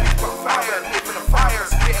 Fire, got fire, live in a fire.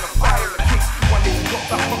 Getting a fire in the kicks. One day you got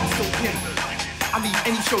that fucking still pin. I need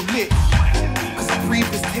any show lit, cause I breathe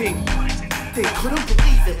this thing. They couldn't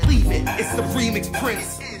believe it, leave it, it's the remix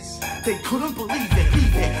Prince. They couldn't believe it,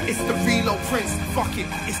 leave it, it's the reload Prince. Fuck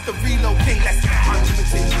it, it's the reload king. Let's get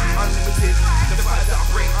unlimited, unlimited. The vibe that I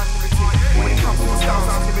bring, unlimited. When it comes to my styles,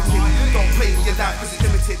 unlimited. Don't play with your life, cause it's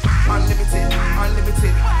limited. Unlimited,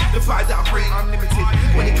 unlimited. The vibe that I bring, unlimited.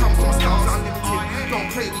 When it comes to my styles, unlimited.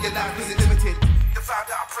 Don't play with your life, cause it's limited. The vibe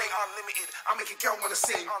that I bring, unlimited. I make a girl wanna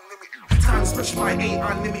sing, unlimited. Time special, I ain't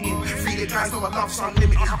unlimited. Free the guys know my love's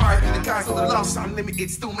unlimited. I be the guys know the love's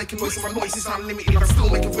unlimited. Still making noise, my noise is unlimited. I'm still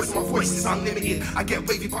making voice, my voice is unlimited. I get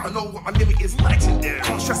wavy, but I know what my limit is. Legendary.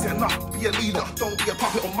 Can't stress it enough. Be a leader, don't be a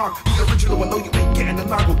puppet or mug. Be original, I know you ain't getting the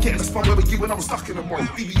nug or getting the spun. Where were you when I was stuck in the mud?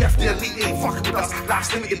 BBF, the elite ain't fucking with us.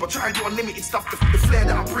 Life's limited, but try and do unlimited stuff. The flair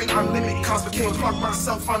that I bring, unlimited. Cars became a plug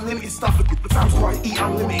myself, unlimited stuff. The times where I eat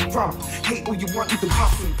unlimited rum. Hate all you want, you can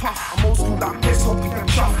huff and puff. I'm old school like this, hope you can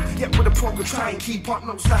chuff. Get with the program, try and keep up,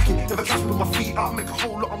 no slacking. Never catch me with my feet up. Make a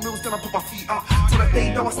whole lot of meals, then I put my feet up. Till the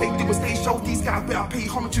day though I stay do a stay show. These guys better pay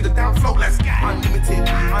homage to the down flow. Let's get unlimited,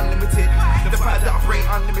 unlimited. The vibe that I bring,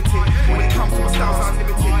 unlimited. When it comes to my styles,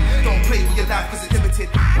 unlimited. Don't play with your life, cause it's limited.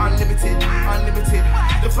 Unlimited, unlimited.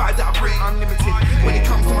 The vibe that I bring, unlimited. When it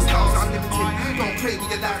comes to my styles, unlimited. Don't play with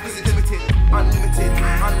your life, cause it's limited. Unlimited,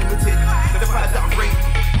 unlimited. The vibe that I bring.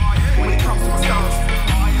 When it comes to my styles,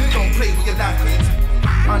 don't play with your life, cause it's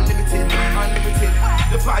unlimited, unlimited.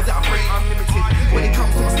 The vibe that I bring, unlimited. When it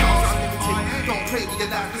comes to my styles, unlimited. Don't play with your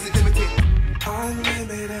life, cause it's limited.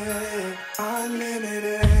 Unlimited,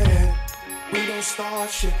 unlimited. We don't start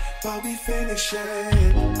shit, but we finish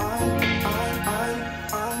it.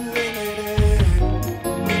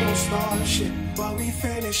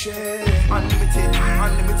 definition. Unlimited,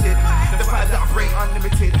 unlimited. The vibe that I bring,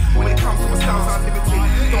 unlimited. When it comes to my styles,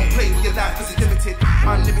 unlimited. Don't play with your life, cause it's limited.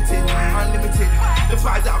 Unlimited, unlimited. The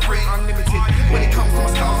vibe that I bring, unlimited. When it comes to my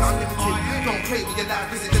styles, unlimited. Don't play with your life,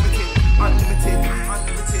 cause it's limited. Unlimited,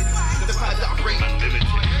 unlimited. The vibe that I bring, unlimited.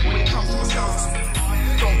 When it comes to my styles,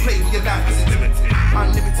 don't play with your life, cause it's limited.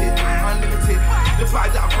 Unlimited, unlimited. The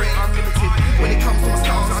vibe that I bring, unlimited. When it comes to my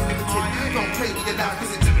styles, unlimited. Don't play with your life,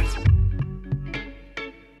 cause it's limited.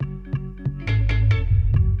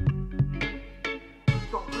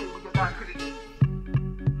 Don't play with your life, cause it's limited.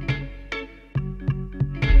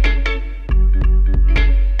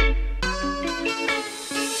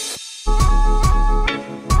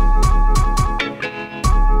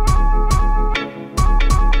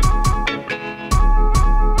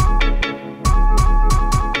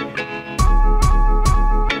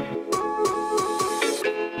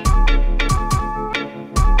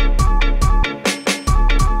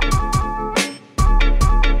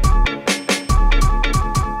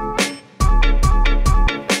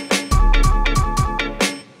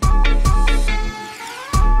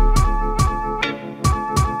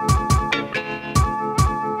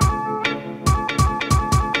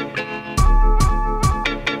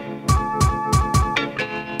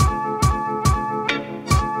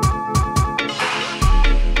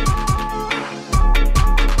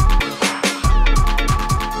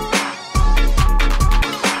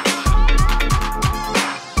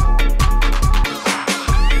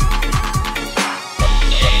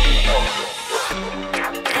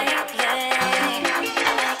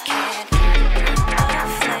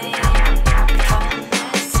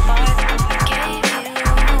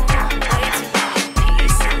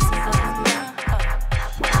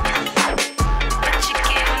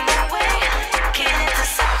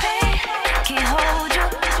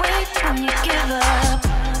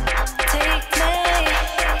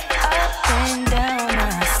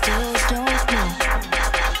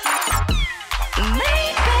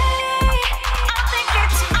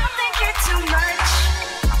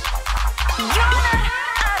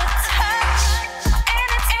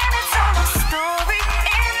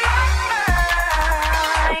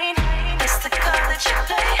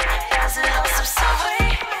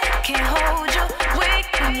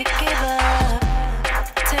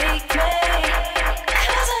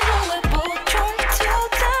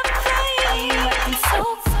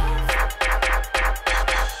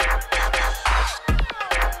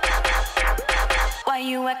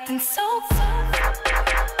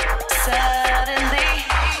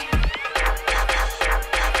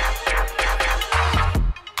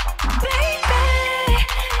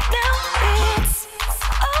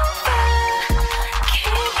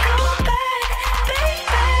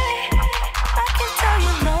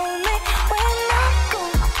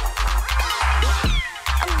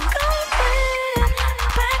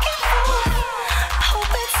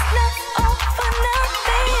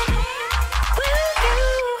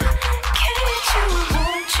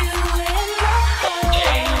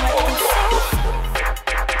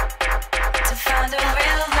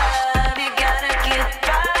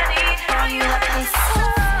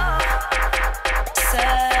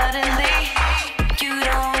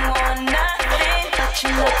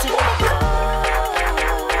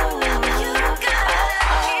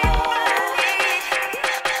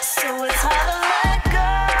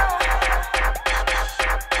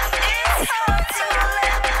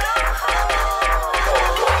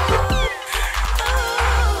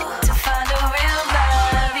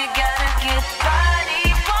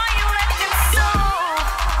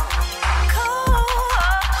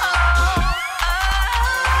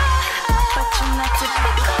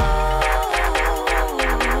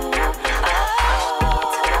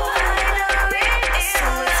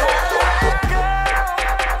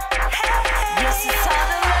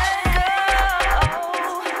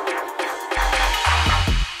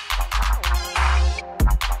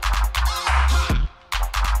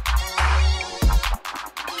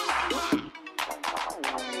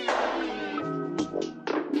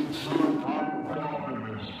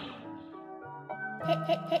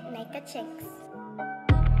 Hit Maker Chicks.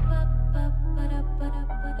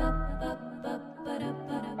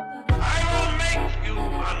 I will make you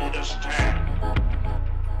understand.